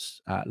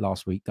reports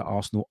last week that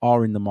Arsenal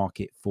are in the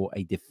market for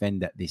a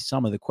defender this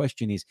summer. The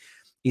question is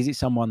it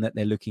someone that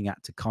they're looking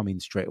at to come in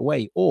straight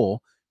away, or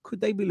could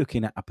they be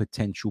looking at a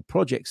potential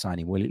project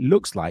signing? Well, it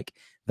looks like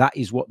that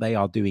is what they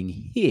are doing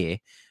here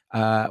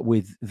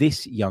with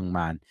this young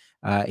man.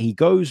 He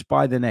goes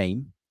by the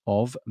name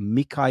of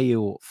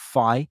Mikayil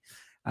Faye.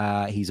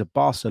 He's a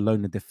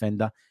Barcelona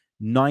defender,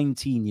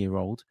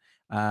 19-year-old,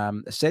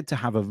 said to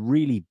have a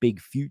really big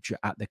future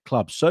at the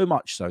club. So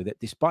much so that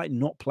despite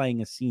not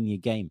playing a senior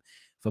game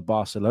for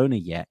Barcelona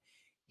yet,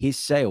 his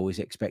sale is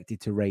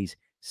expected to raise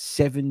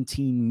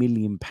 £17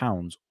 million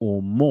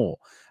or more.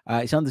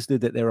 It's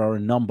understood that there are a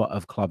number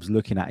of clubs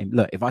looking at him.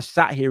 Look, if I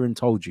sat here and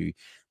told you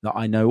that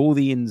I know all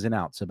the ins and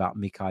outs about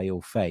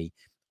Mikayil Faye,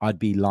 I'd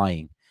be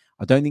lying.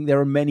 I don't think there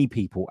are many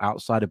people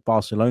outside of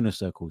Barcelona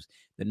circles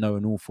that know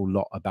an awful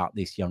lot about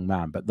this young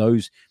man. But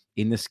those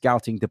in the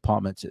scouting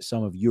departments at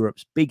some of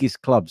Europe's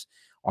biggest clubs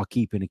are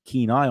keeping a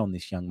keen eye on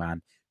this young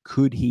man.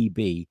 Could he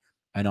be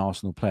an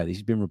Arsenal player? This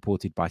has been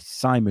reported by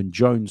Simon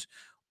Jones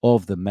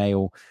of the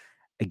Mail.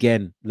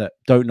 Again, look,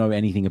 don't know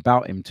anything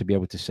about him to be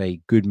able to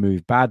say good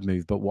move, bad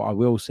move. But what I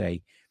will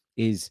say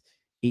is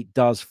it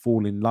does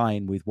fall in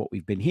line with what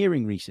we've been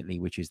hearing recently,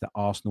 which is that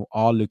Arsenal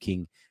are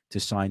looking to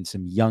sign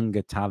some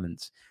younger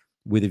talents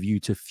with a view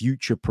to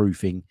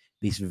future-proofing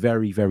this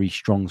very, very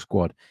strong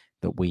squad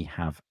that we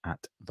have at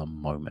the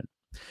moment.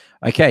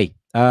 Okay,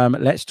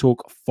 let's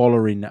talk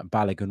following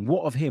Balogun.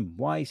 What of him?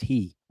 Why is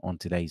he on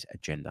today's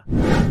agenda?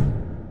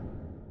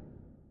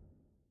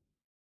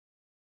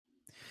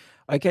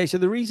 Okay, so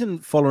the reason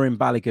following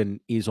Balogun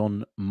is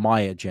on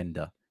my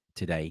agenda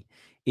today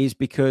is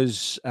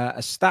because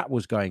a stat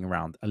was going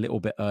around a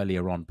little bit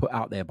earlier on, put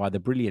out there by the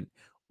brilliant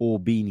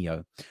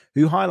Orbinio,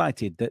 who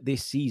highlighted that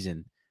this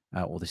season,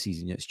 or the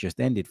season that's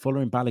just ended,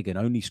 following Balogun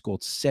only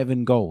scored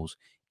 7 goals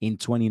in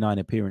 29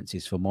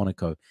 appearances for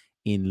Monaco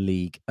in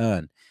Ligue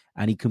 1.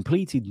 And he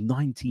completed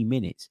 90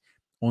 minutes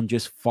on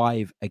just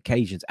 5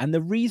 occasions. And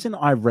the reason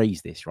I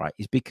raise this, right,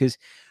 is because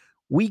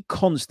we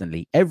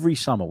constantly, every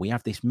summer, we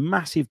have this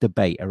massive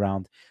debate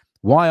around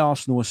why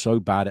Arsenal are so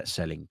bad at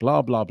selling,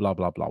 blah, blah, blah,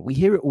 blah, blah. We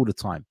hear it all the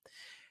time.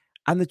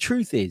 And the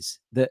truth is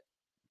that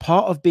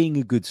part of being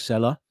a good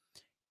seller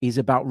is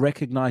about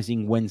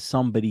recognizing when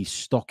somebody's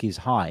stock is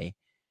high,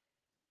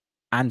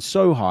 and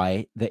so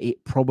high that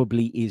it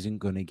probably isn't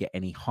going to get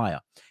any higher.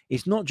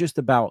 It's not just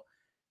about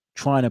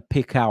trying to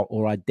pick out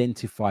or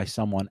identify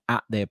someone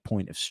at their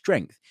point of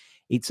strength.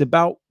 It's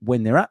about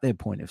when they're at their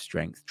point of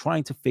strength,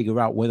 trying to figure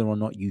out whether or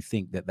not you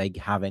think that they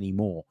have any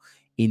more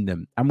in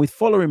them. And with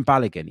following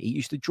Balogun, it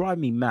used to drive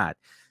me mad.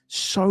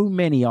 So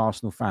many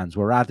Arsenal fans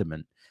were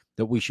adamant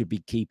that we should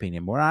be keeping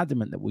him. We're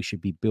adamant that we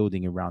should be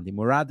building around him.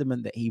 We're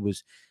adamant that he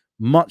was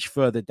much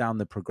further down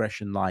the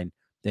progression line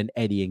than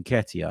Eddie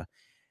Nketiah.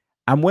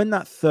 And when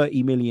that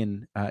 30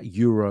 million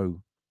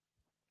euro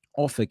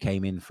offer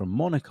came in from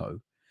Monaco,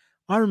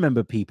 I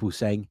remember people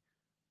saying,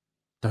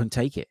 don't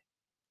take it.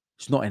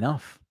 It's not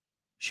enough.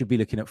 Should be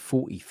looking at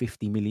 40,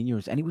 50 million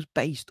euros. And it was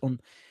based on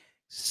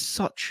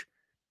such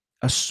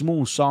a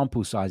small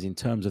sample size in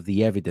terms of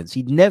the evidence.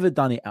 He'd never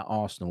done it at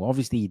Arsenal.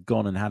 Obviously, he'd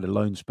gone and had a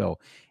loan spell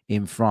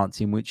in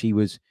France in which he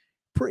was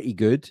pretty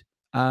good.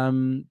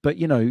 But,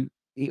 you know,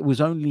 it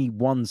was only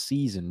one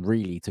season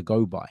really to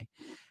go by.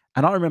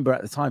 And I remember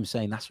at the time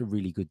saying that's a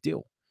really good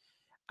deal.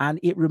 And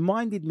it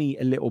reminded me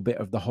a little bit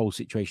of the whole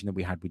situation that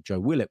we had with Joe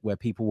Willock, where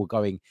people were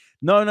going,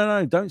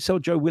 no, don't sell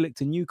Joe Willock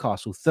to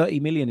Newcastle. 30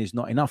 million is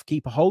not enough.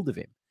 Keep a hold of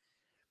him.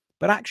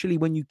 But actually,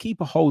 when you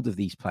keep a hold of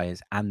these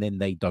players and then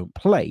they don't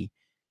play,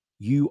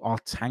 you are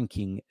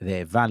tanking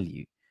their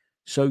value.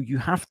 So you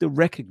have to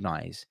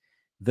recognize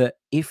that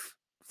if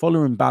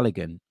Folarin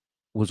Balogun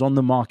was on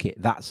the market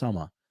that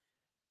summer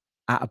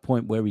at a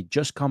point where he'd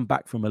just come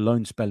back from a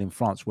loan spell in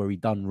France where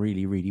he'd done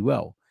really, really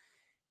well,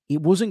 it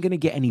wasn't going to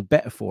get any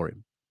better for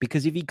him.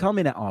 Because if he'd come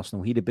in at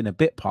Arsenal, he'd have been a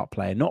bit part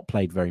player, not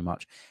played very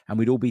much, and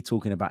we'd all be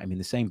talking about him in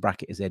the same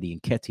bracket as Eddie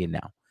Nketiah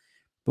now.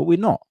 But we're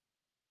not.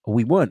 Or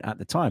we weren't at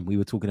the time. We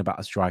were talking about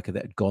a striker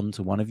that had gone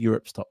to one of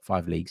Europe's top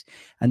 5 leagues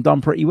and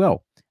done pretty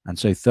well. And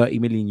so 30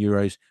 million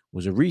euros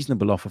was a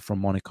reasonable offer from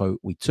Monaco.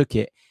 We took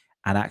it,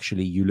 and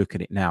actually you look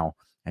at it now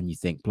and you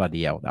think,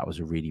 bloody hell, that was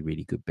a really,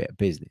 really good bit of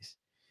business.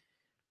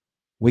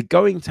 We're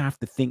going to have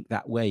to think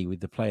that way with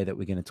the player that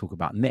we're going to talk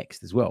about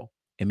next as well,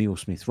 Emile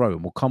Smith Rowe,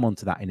 and we'll come on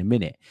to that in a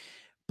minute.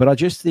 But I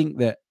just think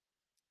that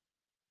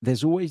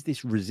there's always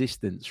this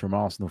resistance from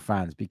Arsenal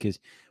fans, because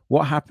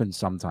what happens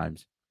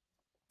sometimes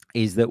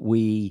is that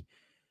we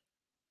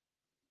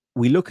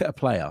look at a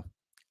player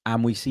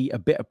and we see a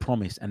bit of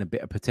promise and a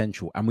bit of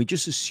potential, and we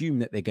just assume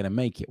that they're going to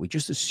make it. We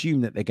just assume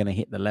that they're going to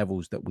hit the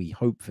levels that we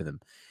hope for them.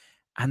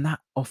 And that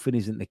often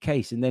isn't the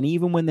case. And then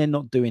even when they're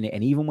not doing it,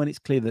 and even when it's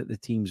clear that the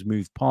team's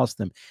moved past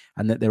them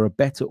and that there are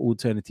better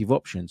alternative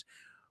options,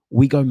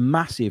 we go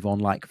massive on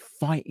like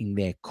fighting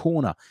their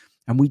corner.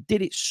 And we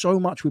did it so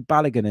much with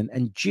Balogun,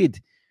 and Jid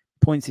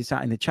points this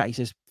out in the chat. He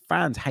says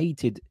fans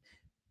hated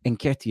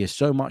Nketiah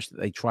so much that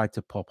they tried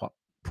to prop up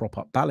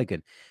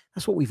Balogun.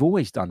 That's what we've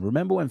always done.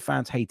 Remember when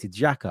fans hated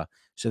Xhaka,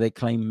 so they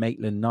claimed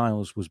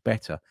Maitland-Niles was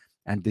better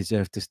and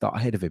deserved to start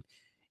ahead of him.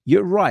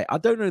 You're right. I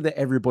don't know that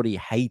everybody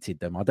hated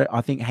them.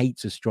 I think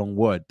hate's a strong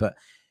word, but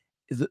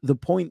the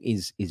point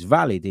is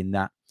valid in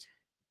that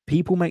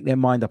people make their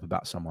mind up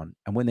about someone,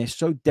 and when they're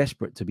so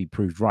desperate to be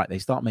proved right, they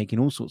start making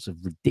all sorts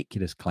of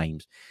ridiculous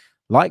claims.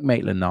 Like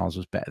Maitland-Niles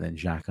was better than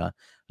Xhaka,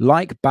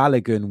 like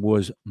Balogun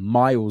was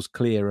miles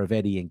clear of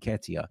Eddie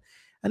Nketiah.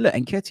 And look,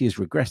 Nketiah's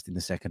regressed in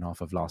the second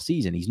half of last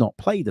season. He's not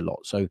played a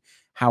lot. So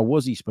how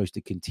was he supposed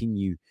to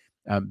continue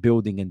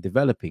building and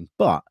developing?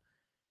 But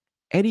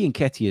Eddie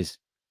Nketiah's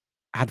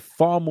had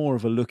far more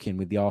of a look in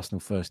with the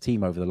Arsenal first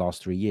team over the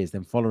last 3 years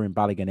than Folarin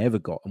Balogun ever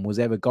got and was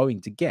ever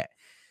going to get.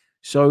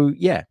 So,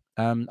 yeah,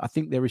 I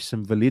think there is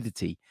some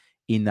validity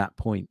in that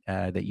point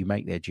that you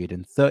make there, Jid.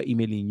 And 30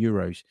 million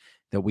euros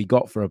that we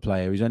got for a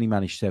player who's only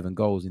managed 7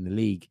 goals in the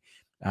league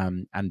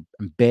and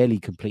barely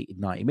completed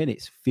 90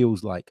 minutes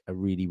feels like a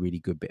really, really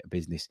good bit of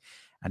business,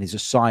 and is a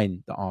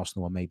sign that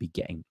Arsenal are maybe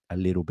getting a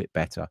little bit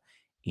better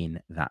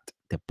in that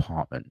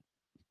department.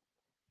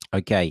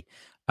 Okay,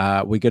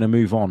 we're going to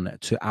move on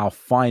to our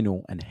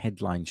final and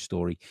headline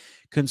story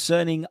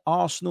concerning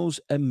Arsenal's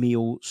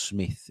Emile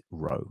Smith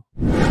Rowe.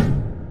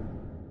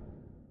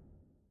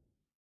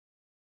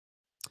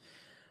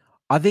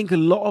 I think a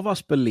lot of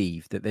us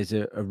believe that there's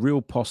a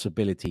real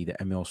possibility that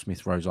Emile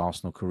Smith Rowe's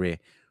Arsenal career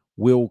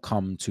will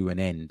come to an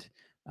end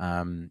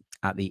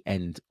at the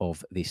end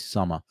of this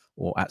summer,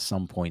 or at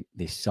some point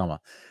this summer.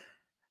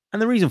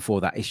 And the reason for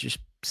that is just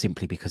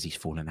simply because he's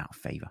fallen out of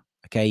favour.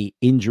 Okay,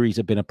 injuries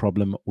have been a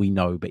problem, we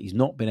know, but he's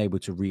not been able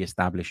to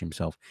re-establish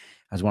himself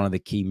as one of the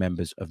key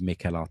members of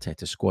Mikel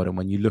Arteta's squad. And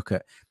when you look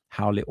at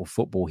how little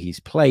football he's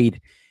played,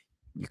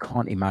 you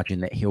can't imagine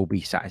that he'll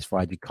be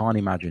satisfied. You can't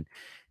imagine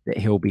that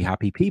he'll be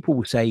happy. People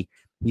will say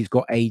he's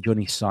got age on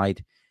his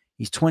side.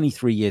 He's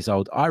 23 years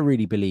old. I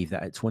really believe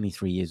that at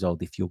 23 years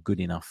old, if you're good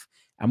enough,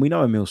 and we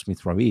know Emile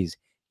Smith Rowe is,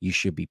 you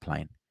should be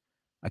playing.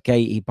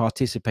 Okay, he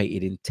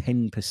participated in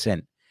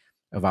 10%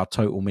 of our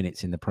total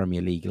minutes in the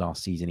Premier League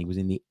last season. He was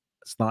in the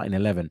starting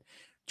 11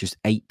 just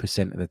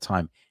 8% of the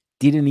time.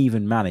 Didn't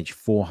even manage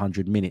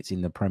 400 minutes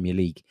in the Premier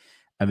League,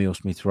 Emile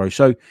Smith Rowe.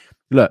 So,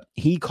 look,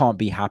 he can't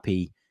be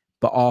happy,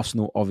 but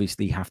Arsenal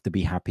obviously have to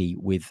be happy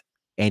with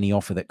any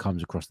offer that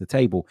comes across the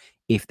table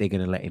if they're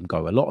going to let him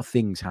go. A lot of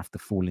things have to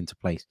fall into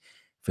place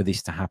for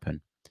this to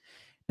happen.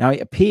 Now,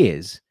 it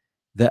appears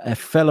that a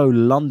fellow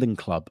London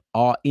club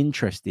are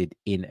interested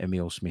in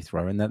Emile Smith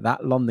Rowe, and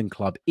that London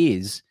club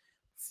is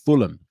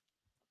Fulham.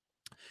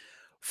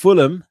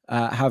 Fulham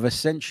have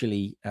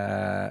essentially,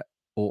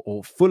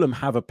 or Fulham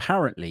have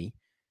apparently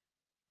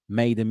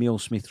made Emile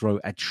Smith Rowe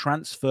a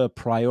transfer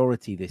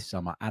priority this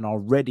summer and are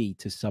ready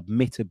to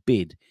submit a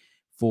bid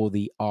for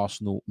the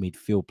Arsenal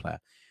midfield player.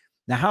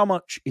 Now, how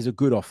much is a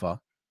good offer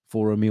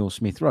for Emile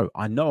Smith Rowe?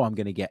 I know I'm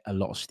going to get a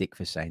lot of stick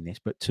for saying this,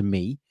 but to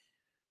me,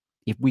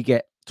 if we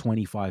get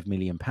 £25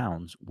 million,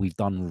 we've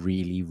done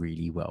really,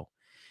 really well.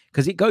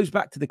 Because it goes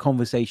back to the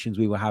conversations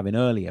we were having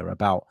earlier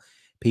about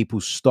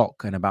people's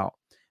stock and about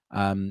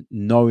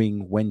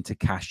knowing when to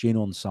cash in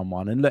on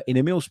someone. And look, in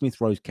Emile Smith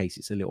Rowe's case,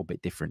 it's a little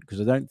bit different because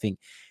I don't think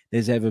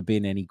there's ever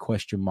been any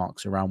question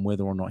marks around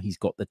whether or not he's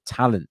got the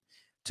talent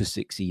to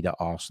succeed at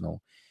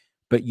Arsenal.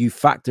 But you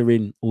factor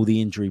in all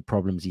the injury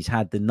problems he's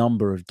had, the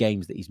number of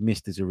games that he's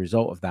missed as a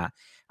result of that,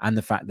 and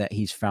the fact that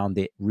he's found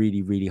it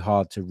really, really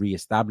hard to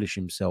reestablish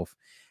himself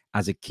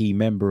as a key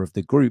member of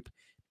the group,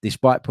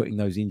 despite putting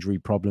those injury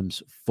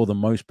problems for the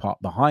most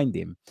part behind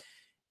him.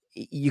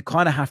 You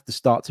kind of have to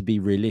start to be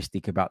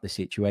realistic about the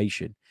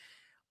situation.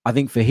 I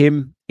think for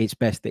him, it's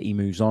best that he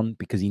moves on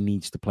because he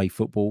needs to play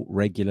football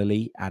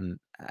regularly and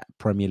at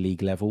Premier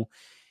League level.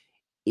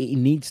 He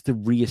needs to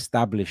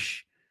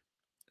reestablish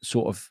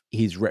sort of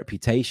his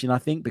reputation, I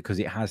think, because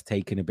it has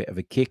taken a bit of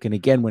a kick. And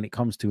again, when it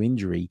comes to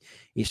injury,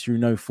 it's through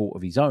no fault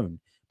of his own.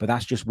 But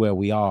that's just where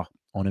we are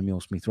on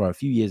Emile Smith Rowe. A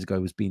few years ago,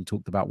 was being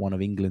talked about one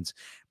of England's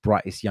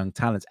brightest young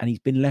talents, and he's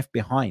been left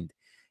behind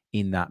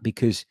in that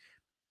because,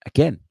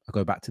 again, I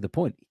go back to the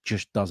point, he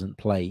just doesn't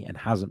play and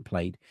hasn't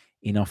played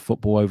enough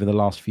football over the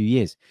last few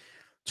years.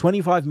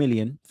 25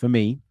 million for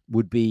me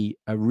would be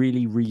a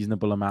really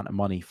reasonable amount of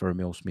money for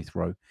Emile Smith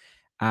Rowe.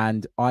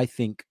 And I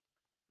think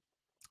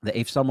that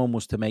if someone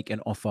was to make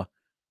an offer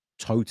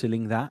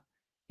totaling that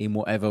in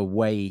whatever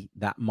way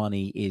that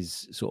money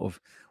is sort of,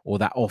 or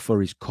that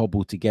offer is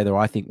cobbled together,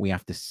 I think we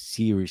have to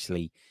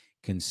seriously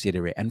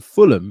consider it. And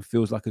Fulham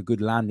feels like a good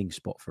landing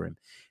spot for him.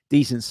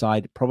 Decent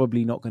side,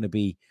 probably not going to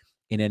be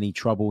in any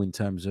trouble in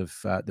terms of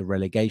the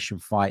relegation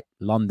fight.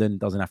 London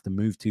doesn't have to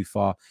move too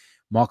far.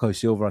 Marco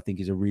Silva, I think,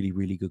 is a really,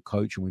 really good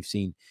coach. And we've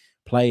seen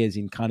players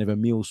in kind of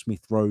Emile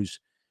Smith Rowe's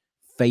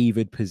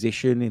favoured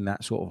position in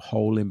that sort of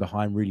hole in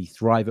behind really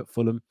thrive at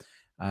Fulham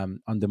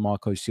under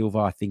Marco Silva.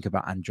 I think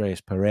about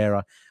Andreas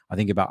Pereira. I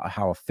think about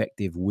how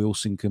effective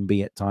Wilson can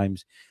be at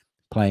times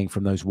playing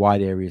from those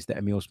wide areas that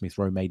Emile Smith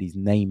Rowe made his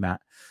name at,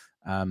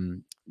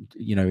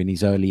 you know, in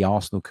his early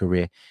Arsenal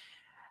career.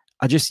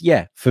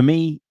 For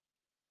me,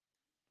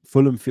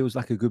 Fulham feels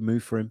like a good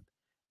move for him.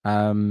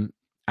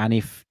 And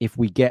if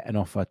we get an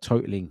offer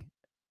totaling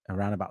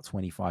around about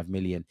 25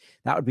 million,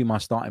 that would be my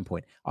starting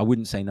point. I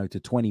wouldn't say no to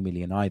 20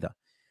 million either,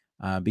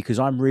 because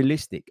I'm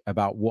realistic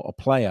about what a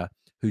player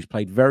who's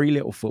played very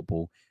little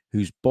football,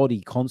 whose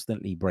body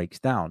constantly breaks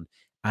down,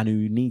 and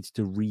who needs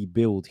to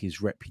rebuild his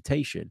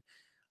reputation.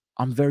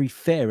 I'm very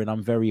fair and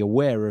I'm very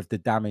aware of the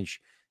damage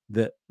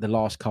that the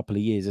last couple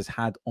of years has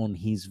had on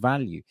his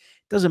value.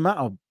 It doesn't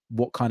matter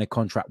what kind of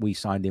contract we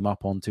signed him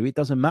up onto. It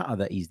doesn't matter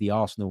that he's the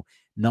Arsenal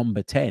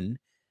number 10.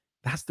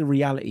 That's the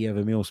reality of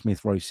Emile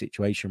Smith Rowe's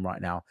situation right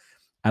now.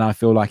 And I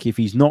feel like if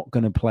he's not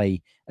going to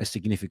play a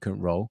significant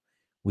role,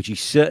 which he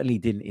certainly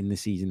didn't in the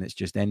season that's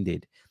just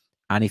ended,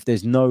 and if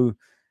there's no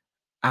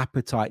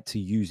appetite to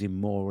use him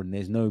more and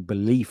there's no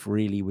belief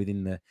really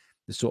within the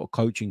sort of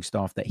coaching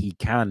staff that he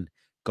can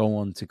go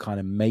on to kind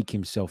of make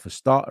himself a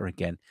starter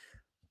again,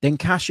 then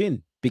cash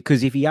in.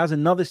 Because if he has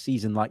another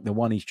season like the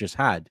one he's just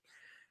had,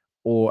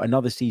 or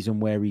another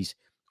season where he's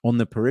on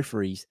the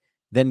peripheries,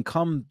 then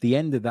come the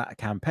end of that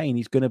campaign,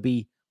 he's going to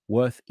be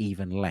worth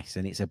even less.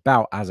 And it's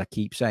about, as I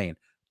keep saying,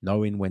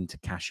 knowing when to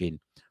cash in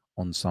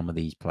on some of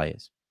these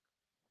players.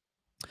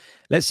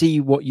 Let's see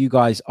what you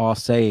guys are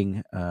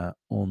saying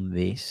on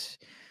this.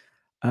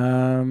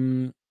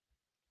 Dr.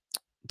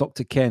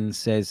 Ken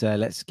says,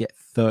 let's get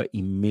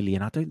 30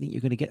 million. I don't think you're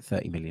going to get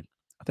 30 million.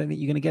 I don't think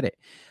you're going to get it.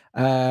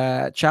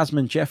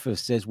 Chasman Jeffers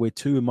says, we're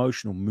too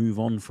emotional. Move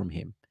on from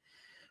him.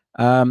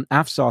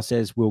 Afsar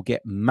says, we'll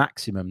get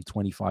maximum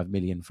 25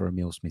 million for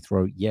Emile Smith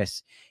Rowe.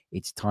 Yes,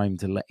 it's time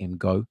to let him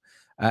go.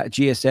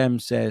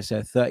 GSM says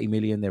 30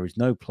 million. There is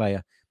no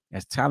player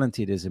as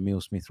talented as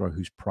Emile Smith Rowe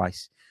whose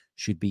price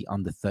should be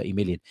under 30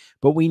 million.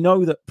 But we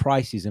know that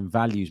prices and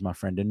values, my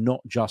friend, are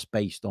not just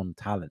based on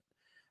talent.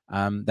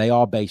 They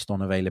are based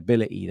on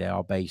availability. They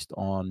are based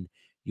on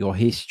your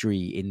history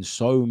in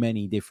so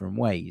many different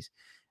ways.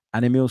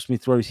 And Emile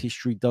Smith Rowe's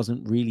history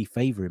doesn't really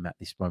favor him at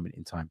this moment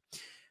in time.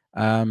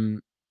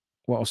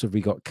 What else have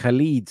we got?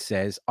 Khalid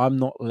says, I'm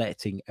not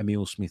letting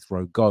Emile Smith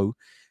Rowe go.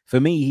 For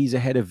me, he's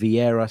ahead of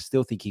Vieira.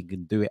 Still think he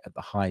can do it at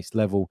the highest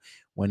level.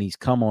 When he's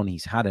come on,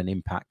 he's had an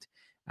impact.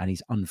 And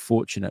he's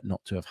unfortunate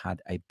not to have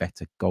had a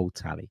better goal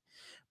tally.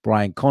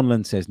 Brian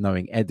Conlon says,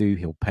 knowing Edu,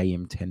 he'll pay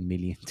him 10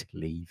 million to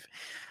leave.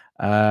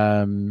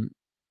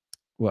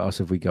 What else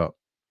have we got?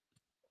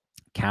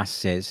 Cass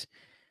says,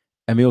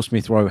 Emile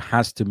Smith Rowe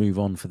has to move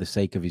on for the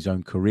sake of his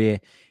own career.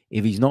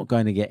 If he's not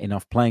going to get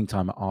enough playing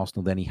time at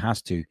Arsenal, then he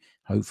has to.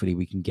 Hopefully,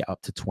 we can get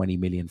up to 20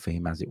 million for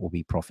him, as it will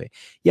be profit.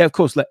 Yeah, of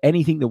course, look,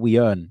 anything that we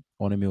earn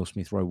on Emile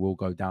Smith Rowe will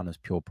go down as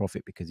pure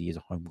profit because he is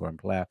a homegrown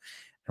player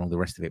and all the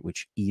rest of it,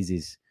 which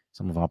eases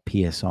some of our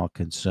PSR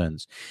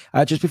concerns.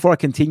 Just before I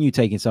continue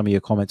taking some of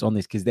your comments on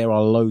this, because there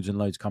are loads and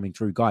loads coming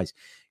through, guys,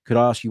 could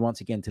I ask you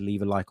once again to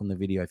leave a like on the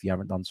video if you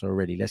haven't done so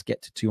already? Let's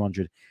get to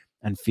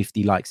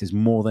 250 likes. There's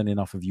more than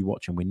enough of you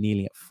watching. We're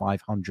nearly at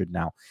 500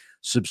 now.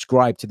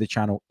 Subscribe to the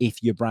channel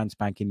if you're brand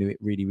spanking new. It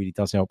really, really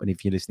does help. And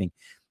if you're listening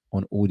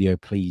on audio,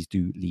 please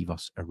do leave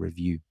us a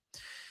review.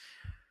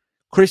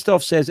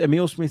 Christoph says,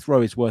 Emile Smith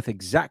Rowe is worth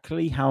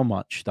exactly how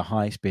much the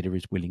highest bidder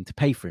is willing to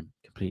pay for him.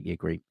 Completely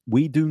agree.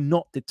 We do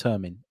not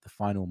determine the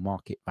final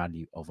market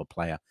value of a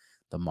player.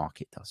 The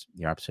market does.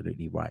 You're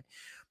absolutely right.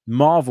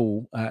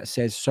 Marvel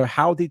says, so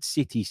how did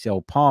City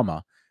sell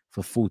Palmer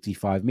for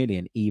 45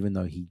 million, even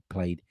though he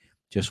played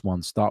just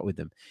one start with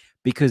them?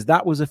 Because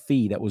that was a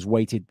fee that was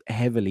weighted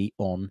heavily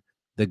on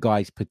the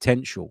guy's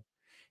potential.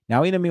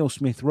 Now, in Emile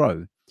Smith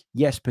Rowe,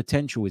 yes,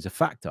 potential is a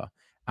factor.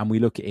 And we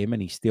look at him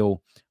and he's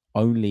still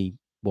only,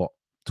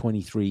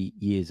 23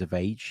 years of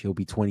age. He'll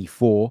be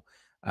 24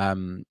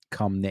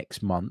 come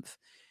next month.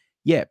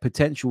 Yeah,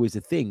 potential is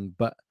a thing,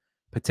 but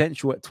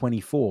potential at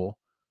 24,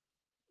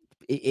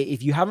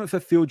 if you haven't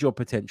fulfilled your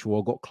potential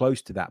or got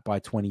close to that by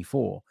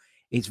 24,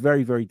 it's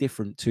very, very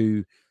different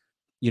to,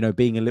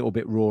 being a little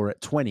bit raw at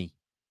 20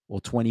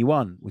 or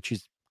 21, which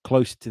is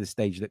closer to the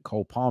stage that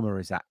Cole Palmer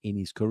is at in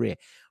his career.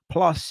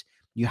 Plus,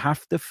 you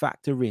have to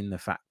factor in the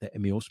fact that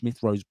Emile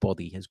Smith Rowe's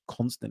body has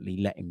constantly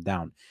let him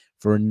down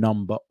for a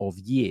number of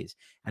years.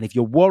 And if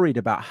you're worried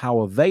about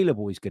how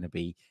available he's going to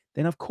be,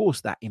 then of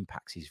course that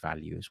impacts his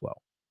value as well.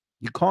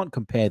 You can't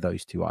compare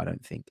those two, I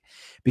don't think,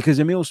 because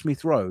Emile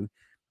Smith Rowe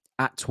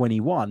at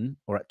 21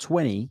 or at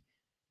 20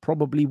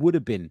 probably would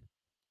have been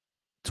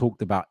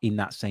talked about in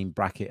that same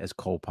bracket as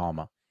Cole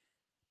Palmer.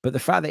 But the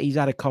fact that he's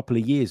had a couple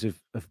of years of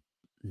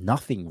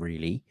nothing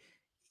really,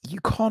 you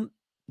can't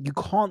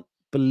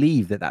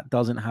believe that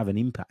doesn't have an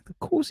impact. Of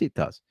course it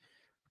does.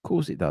 Of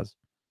course it does.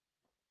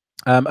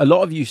 A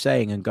lot of you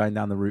saying and going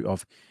down the route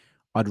of,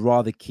 I'd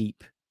rather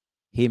keep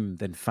him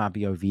than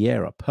Fabio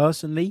Vieira.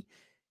 Personally,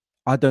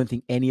 I don't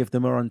think any of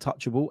them are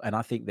untouchable. And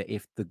I think that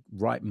if the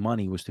right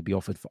money was to be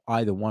offered for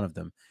either one of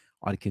them,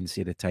 I'd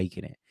consider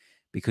taking it.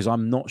 Because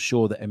I'm not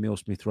sure that Emile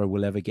Smith Rowe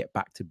will ever get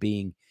back to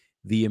being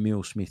the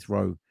Emile Smith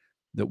Rowe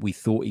that we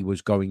thought he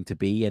was going to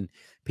be. And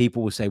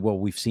people will say, well,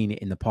 we've seen it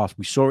in the past.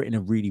 We saw it in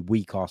a really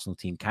weak Arsenal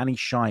team. Can he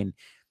shine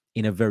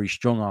in a very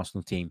strong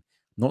Arsenal team?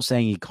 I'm not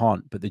saying he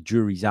can't, but the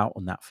jury's out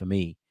on that for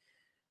me.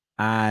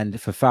 And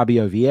for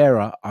Fabio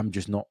Vieira, I'm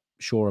just not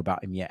sure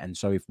about him yet. And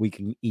so if we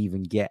can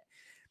even get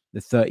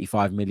the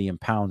 35 million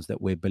pounds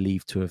that we're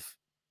believed to have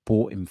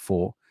bought him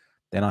for,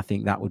 then I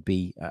think that would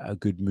be a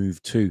good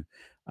move too.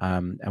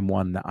 And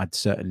one that I'd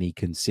certainly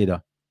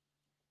consider.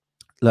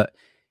 Look,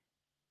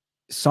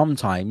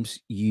 sometimes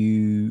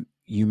you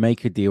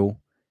make a deal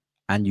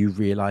and you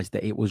realize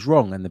that it was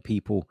wrong, and the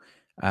people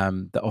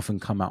that often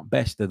come out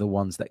best are the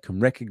ones that can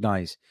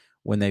recognize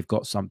when they've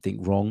got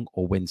something wrong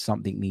or when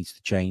something needs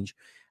to change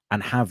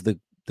and have the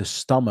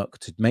stomach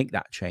to make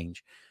that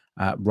change,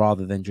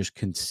 rather than just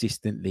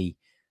consistently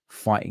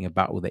fighting a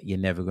battle that you're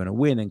never going to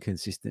win and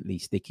consistently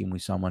sticking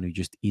with someone who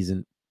just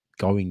isn't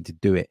going to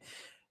do it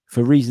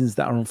for reasons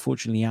that are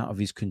unfortunately out of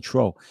his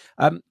control.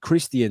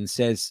 Christian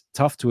says,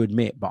 tough to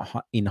admit, but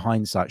in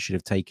hindsight, should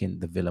have taken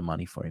the Villa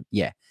money for him.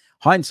 Yeah,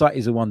 hindsight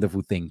is a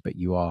wonderful thing, but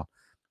you are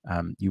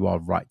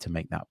right to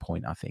make that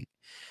point, I think.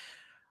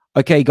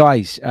 Okay,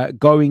 guys,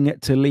 going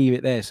to leave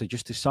it there. So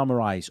just to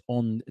summarize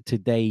on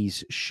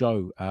today's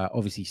show,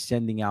 obviously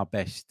sending our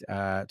best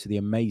to the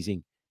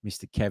amazing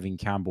Mr. Kevin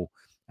Campbell,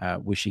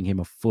 wishing him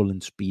a full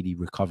and speedy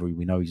recovery.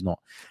 We know he's not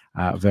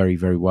very,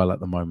 very well at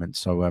the moment.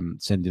 So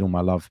sending all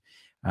my love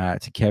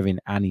to Kevin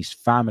and his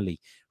family.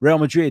 Real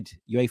Madrid,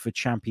 UEFA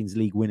Champions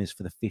League winners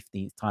for the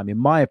 15th time. In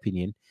my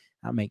opinion,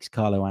 that makes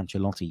Carlo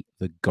Ancelotti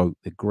the GOAT,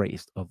 the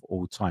greatest of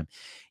all time.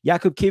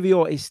 Jakub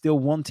Kiwior is still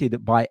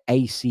wanted by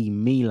AC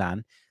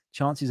Milan.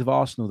 Chances of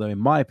Arsenal, though, in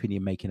my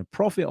opinion, making a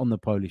profit on the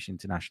Polish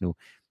international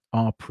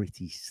are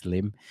pretty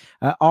slim.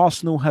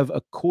 Arsenal have,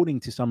 according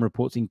to some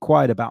reports,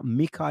 inquired about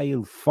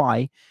Mikayil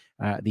Faye,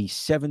 the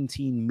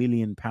 £17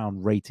 million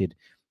rated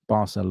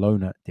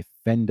Barcelona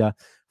defender.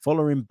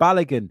 Following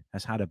Balogun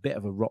has had a bit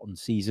of a rotten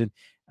season,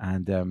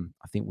 and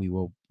I think we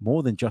were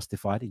more than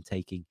justified in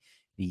taking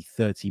the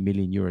 30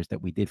 million euros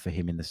that we did for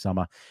him in the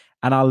summer.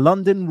 And our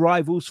London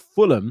rivals,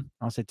 Fulham,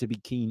 are said to be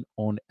keen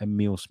on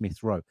Emile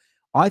Smith Rowe.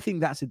 I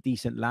think that's a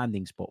decent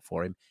landing spot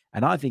for him.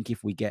 And I think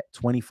if we get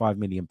 £25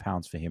 million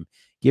for him,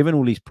 given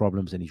all these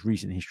problems and his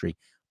recent history,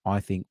 I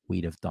think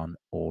we'd have done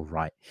all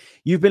right.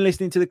 You've been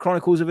listening to the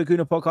Chronicles of a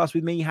Gooner podcast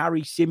with me,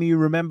 Harry Symeou.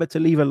 Remember to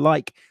leave a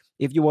like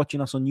if you're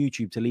watching us on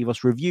YouTube, to leave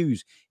us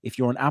reviews if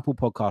you're on Apple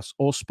Podcasts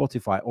or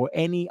Spotify or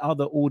any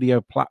other audio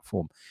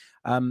platform.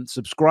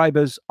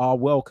 Subscribers are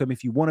welcome.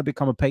 If you want to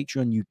become a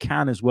Patreon, you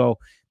can as well.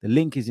 The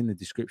link is in the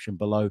description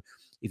below.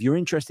 If you're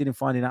interested in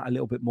finding out a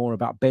little bit more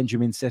about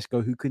Benjamin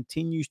Sesko, who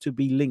continues to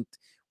be linked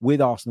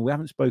with Arsenal, we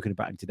haven't spoken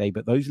about him today,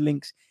 but those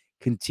links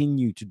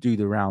continue to do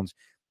the rounds,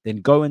 then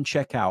go and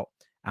check out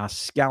our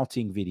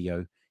scouting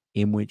video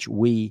in which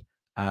we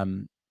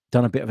done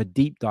a bit of a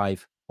deep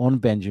dive on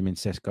Benjamin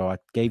Sesko. I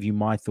gave you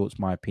my thoughts,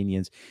 my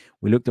opinions.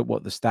 We looked at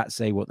what the stats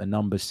say, what the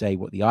numbers say,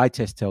 what the eye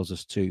test tells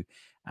us to,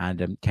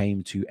 and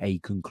came to a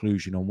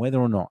conclusion on whether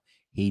or not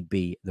he'd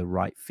be the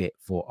right fit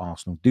for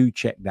Arsenal. Do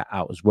check that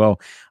out as well.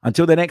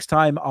 Until the next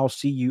time, I'll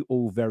see you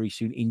all very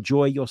soon.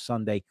 Enjoy your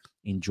Sunday.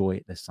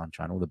 Enjoy the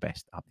sunshine. All the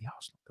best. Up the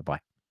Arsenal.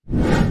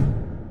 Goodbye.